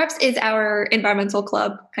 EcoReps is our environmental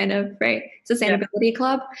club, kind of, right? Yeah. Sustainability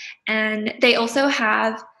club. And they also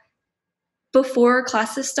have, before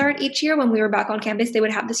classes start each year, when we were back on campus, they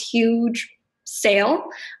would have this huge sale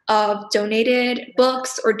of donated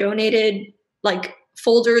books or donated like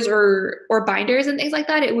folders or binders and things like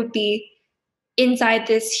that. It would be inside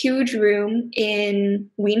this huge room in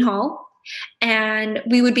Ween Hall. And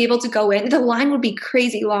we would be able to go in. The line would be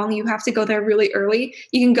crazy long. You have to go there really early.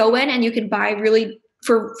 You can go in and you can buy really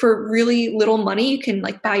for really little money. You can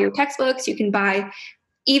like buy your textbooks. You can buy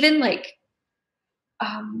even like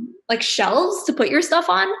shelves to put your stuff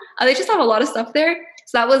on. They just have a lot of stuff there.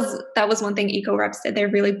 So that was one thing EcoReps did. Their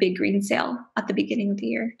really big green sale at the beginning of the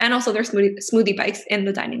year, and also their smoothie bikes in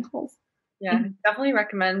the dining halls. Yeah, definitely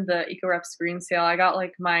recommend the EcoReps green sale. I got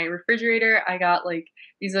like my refrigerator. I got like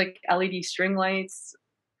these like LED string lights.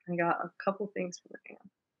 I got a couple things from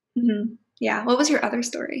there. Mm-hmm. Yeah. What was your other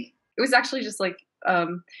story? It was actually just like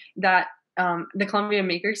that the Columbia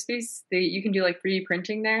Makerspace. You can do like 3D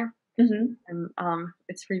printing there, Mm-hmm. and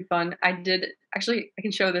it's pretty fun. I did actually. I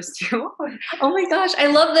can show this too. Oh my gosh, I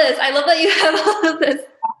love this. I love that you have all of this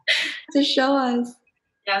to show us.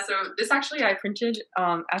 Yeah, so this actually I printed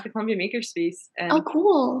at the Columbia Makerspace, and Oh,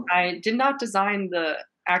 cool. I did not design the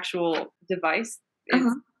actual device. It's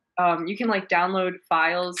Uh-huh. you can like download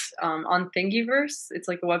files on Thingiverse. It's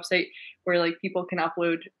like a website where like people can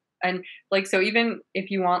upload and like so even if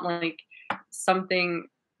you want like something,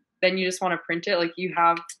 then you just want to print it. Like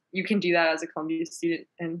you can do that as a Columbia student,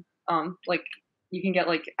 and like you can get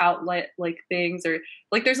like outlet like things or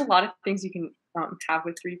like there's a lot of things you can have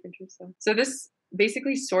with 3D printers. So this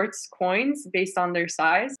basically sorts coins based on their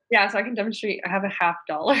size. Yeah, so I can demonstrate. I have a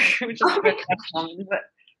 $50, which is Oh my, quite common, but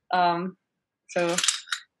so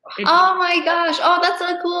it, oh my gosh. Oh, that's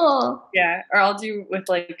so cool. yeah, or I'll do with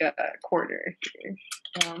like a quarter here.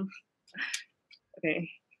 Okay.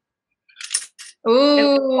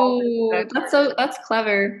 Ooh, that's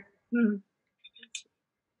clever. Hmm.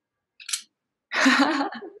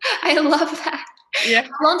 I love that. Yeah,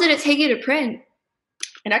 How long did it take you to print?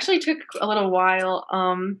 it actually took a little while.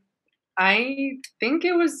 I think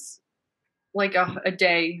it was like a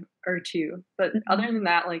day or two, but other than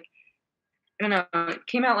that, like I don't know, it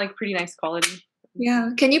came out like pretty nice quality. Yeah.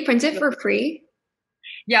 Can you print it for free?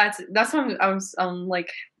 Yeah, that's what I was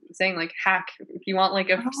like saying like hack, if you want like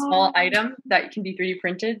a small item that can be 3D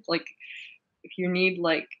printed, like if you need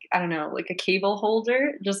like, I don't know, like a cable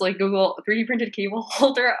holder, just like Google 3D printed cable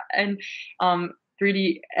holder and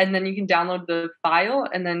 3D, and then you can download the file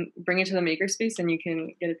and then bring it to the makerspace and you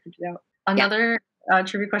can get it printed out. Another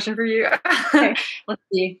trivia question for you. Okay. Let's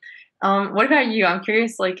see. What about you? I'm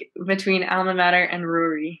curious, like between alma mater and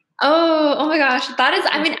Rory. Oh my gosh, that is.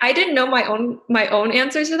 I mean, I didn't know my own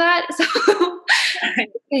answer to that. So, I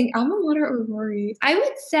think alma mater or Rory. I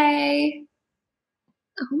would say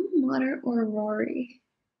alma mater or Rory.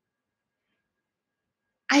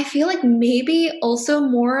 I feel like maybe also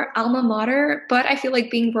more alma mater, but I feel like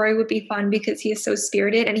being Rory would be fun because he is so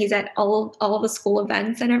spirited and he's at all the school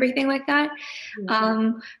events and everything like that.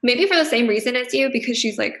 Mm-hmm. Maybe for the same reason as you, because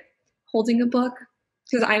she's like holding a book.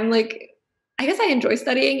 Because I'm like, I guess I enjoy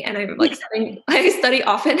studying and I'm like I study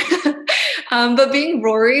often. But being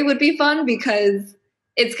Rory would be fun because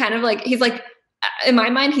it's kind of like he's like, in my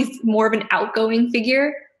mind, he's more of an outgoing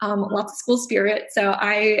figure. Lots of school spirit. So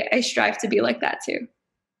I strive to be like that too.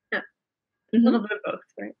 A little bit of both,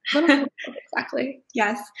 right? A little bit of both, exactly.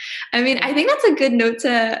 Yes. I mean, I think that's a good note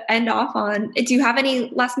to end off on. Do you have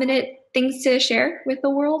any last minute things to share with the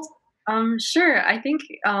world? Sure. I think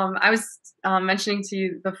I was mentioning to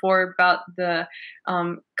you before about the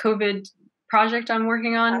COVID project I'm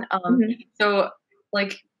working on. So,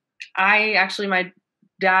 like, my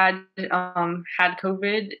dad had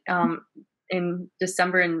COVID in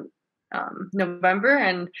December and November,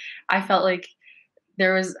 and I felt like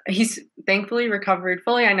he's thankfully recovered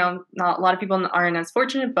fully. I know not a lot of people aren't as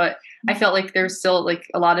fortunate, but I felt like there's still like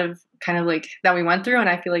a lot of kind of like that we went through, and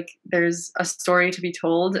I feel like there's a story to be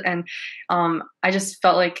told, and I just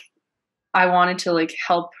felt like I wanted to like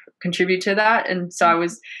help contribute to that, and so I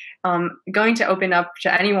was going to open up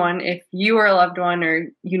to anyone. If you are a loved one or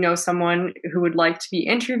you know someone who would like to be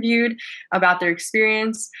interviewed about their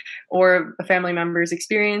experience or a family member's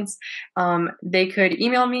experience, they could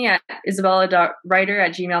email me at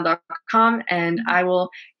isabella.writer@gmail.com and I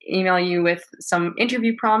will email you with some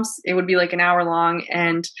interview prompts. It would be like an hour long,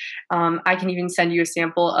 and I can even send you a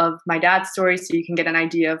sample of my dad's story so you can get an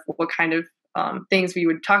idea of what kind of things we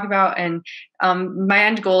would talk about. And my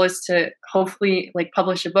end goal is to hopefully like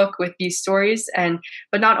publish a book with these stories,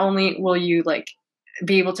 but not only will you like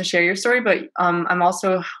be able to share your story, but I'm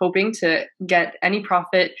also hoping to get any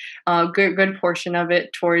profit, good portion of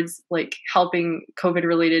it towards like helping COVID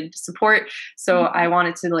related support. So I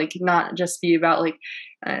wanted to like not just be about like,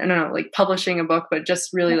 I don't know, like publishing a book, but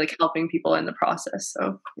just really like helping people in the process.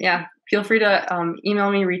 So yeah, feel free to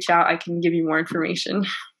email me, reach out. I can give you more information.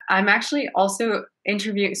 I'm actually also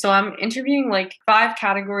interviewing. So I'm interviewing like 5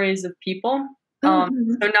 categories of people. So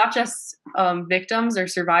not just victims or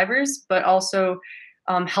survivors, but also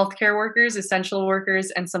healthcare workers, essential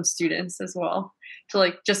workers, and some students as well, to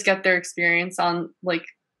like just get their experience on like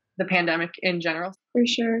the pandemic in general. For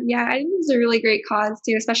sure. Yeah, I think this is a really great cause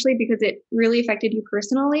too, especially because it really affected you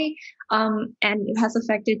personally. And it has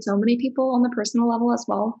affected so many people on the personal level as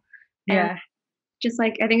well. And just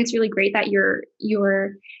like, I think it's really great that you're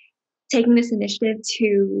taking this initiative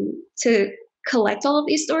to collect all of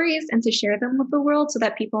these stories and to share them with the world so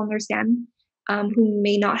that people understand who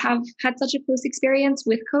may not have had such a close experience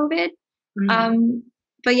with COVID.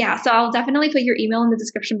 But yeah, so I'll definitely put your email in the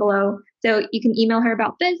description below. So you can email her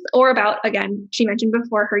about this or about, again, she mentioned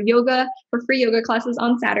before, her free yoga classes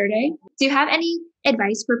on Saturday. Do you have any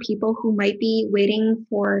advice for people who might be waiting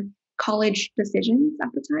for college decisions at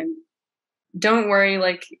the time? Don't worry,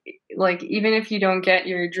 like even if you don't get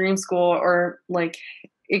your dream school or like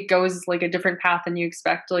it goes like a different path than you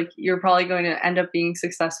expect, like you're probably going to end up being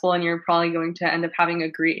successful and you're probably going to end up having a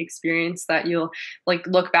great experience that you'll like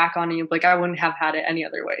look back on and you'll be like, I wouldn't have had it any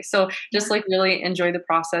other way. So just like really enjoy the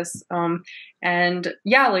process. And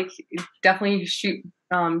yeah, like definitely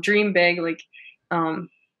dream big. Like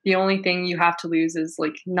the only thing you have to lose is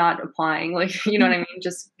like not applying, like, you know what I mean?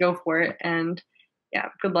 Just go for it. And yeah,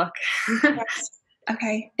 good luck.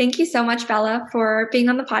 Okay. Thank you so much, Bella, for being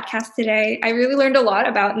on the podcast today. I really learned a lot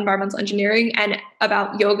about environmental engineering and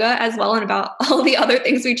about yoga as well, and about all the other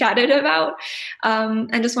things we chatted about.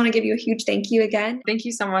 And just want to give you a huge thank you again. Thank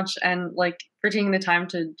you so much. And like for taking the time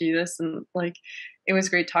to do this, and like, it was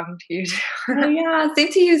great talking to you. Oh, yeah, same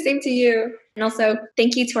to you. Same to you. And also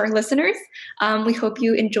thank you to our listeners. We hope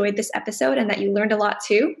you enjoyed this episode and that you learned a lot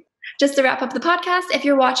too. Just to wrap up the podcast, if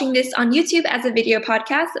you're watching this on YouTube as a video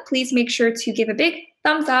podcast, please make sure to give a big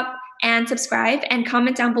thumbs up and subscribe and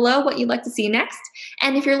comment down below what you'd like to see next.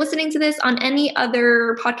 And if you're listening to this on any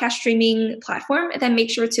other podcast streaming platform, then make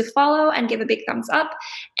sure to follow and give a big thumbs up,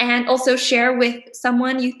 and also share with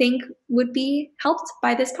someone you think would be helped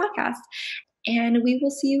by this podcast. And we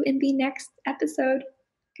will see you in the next episode.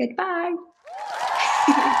 Goodbye.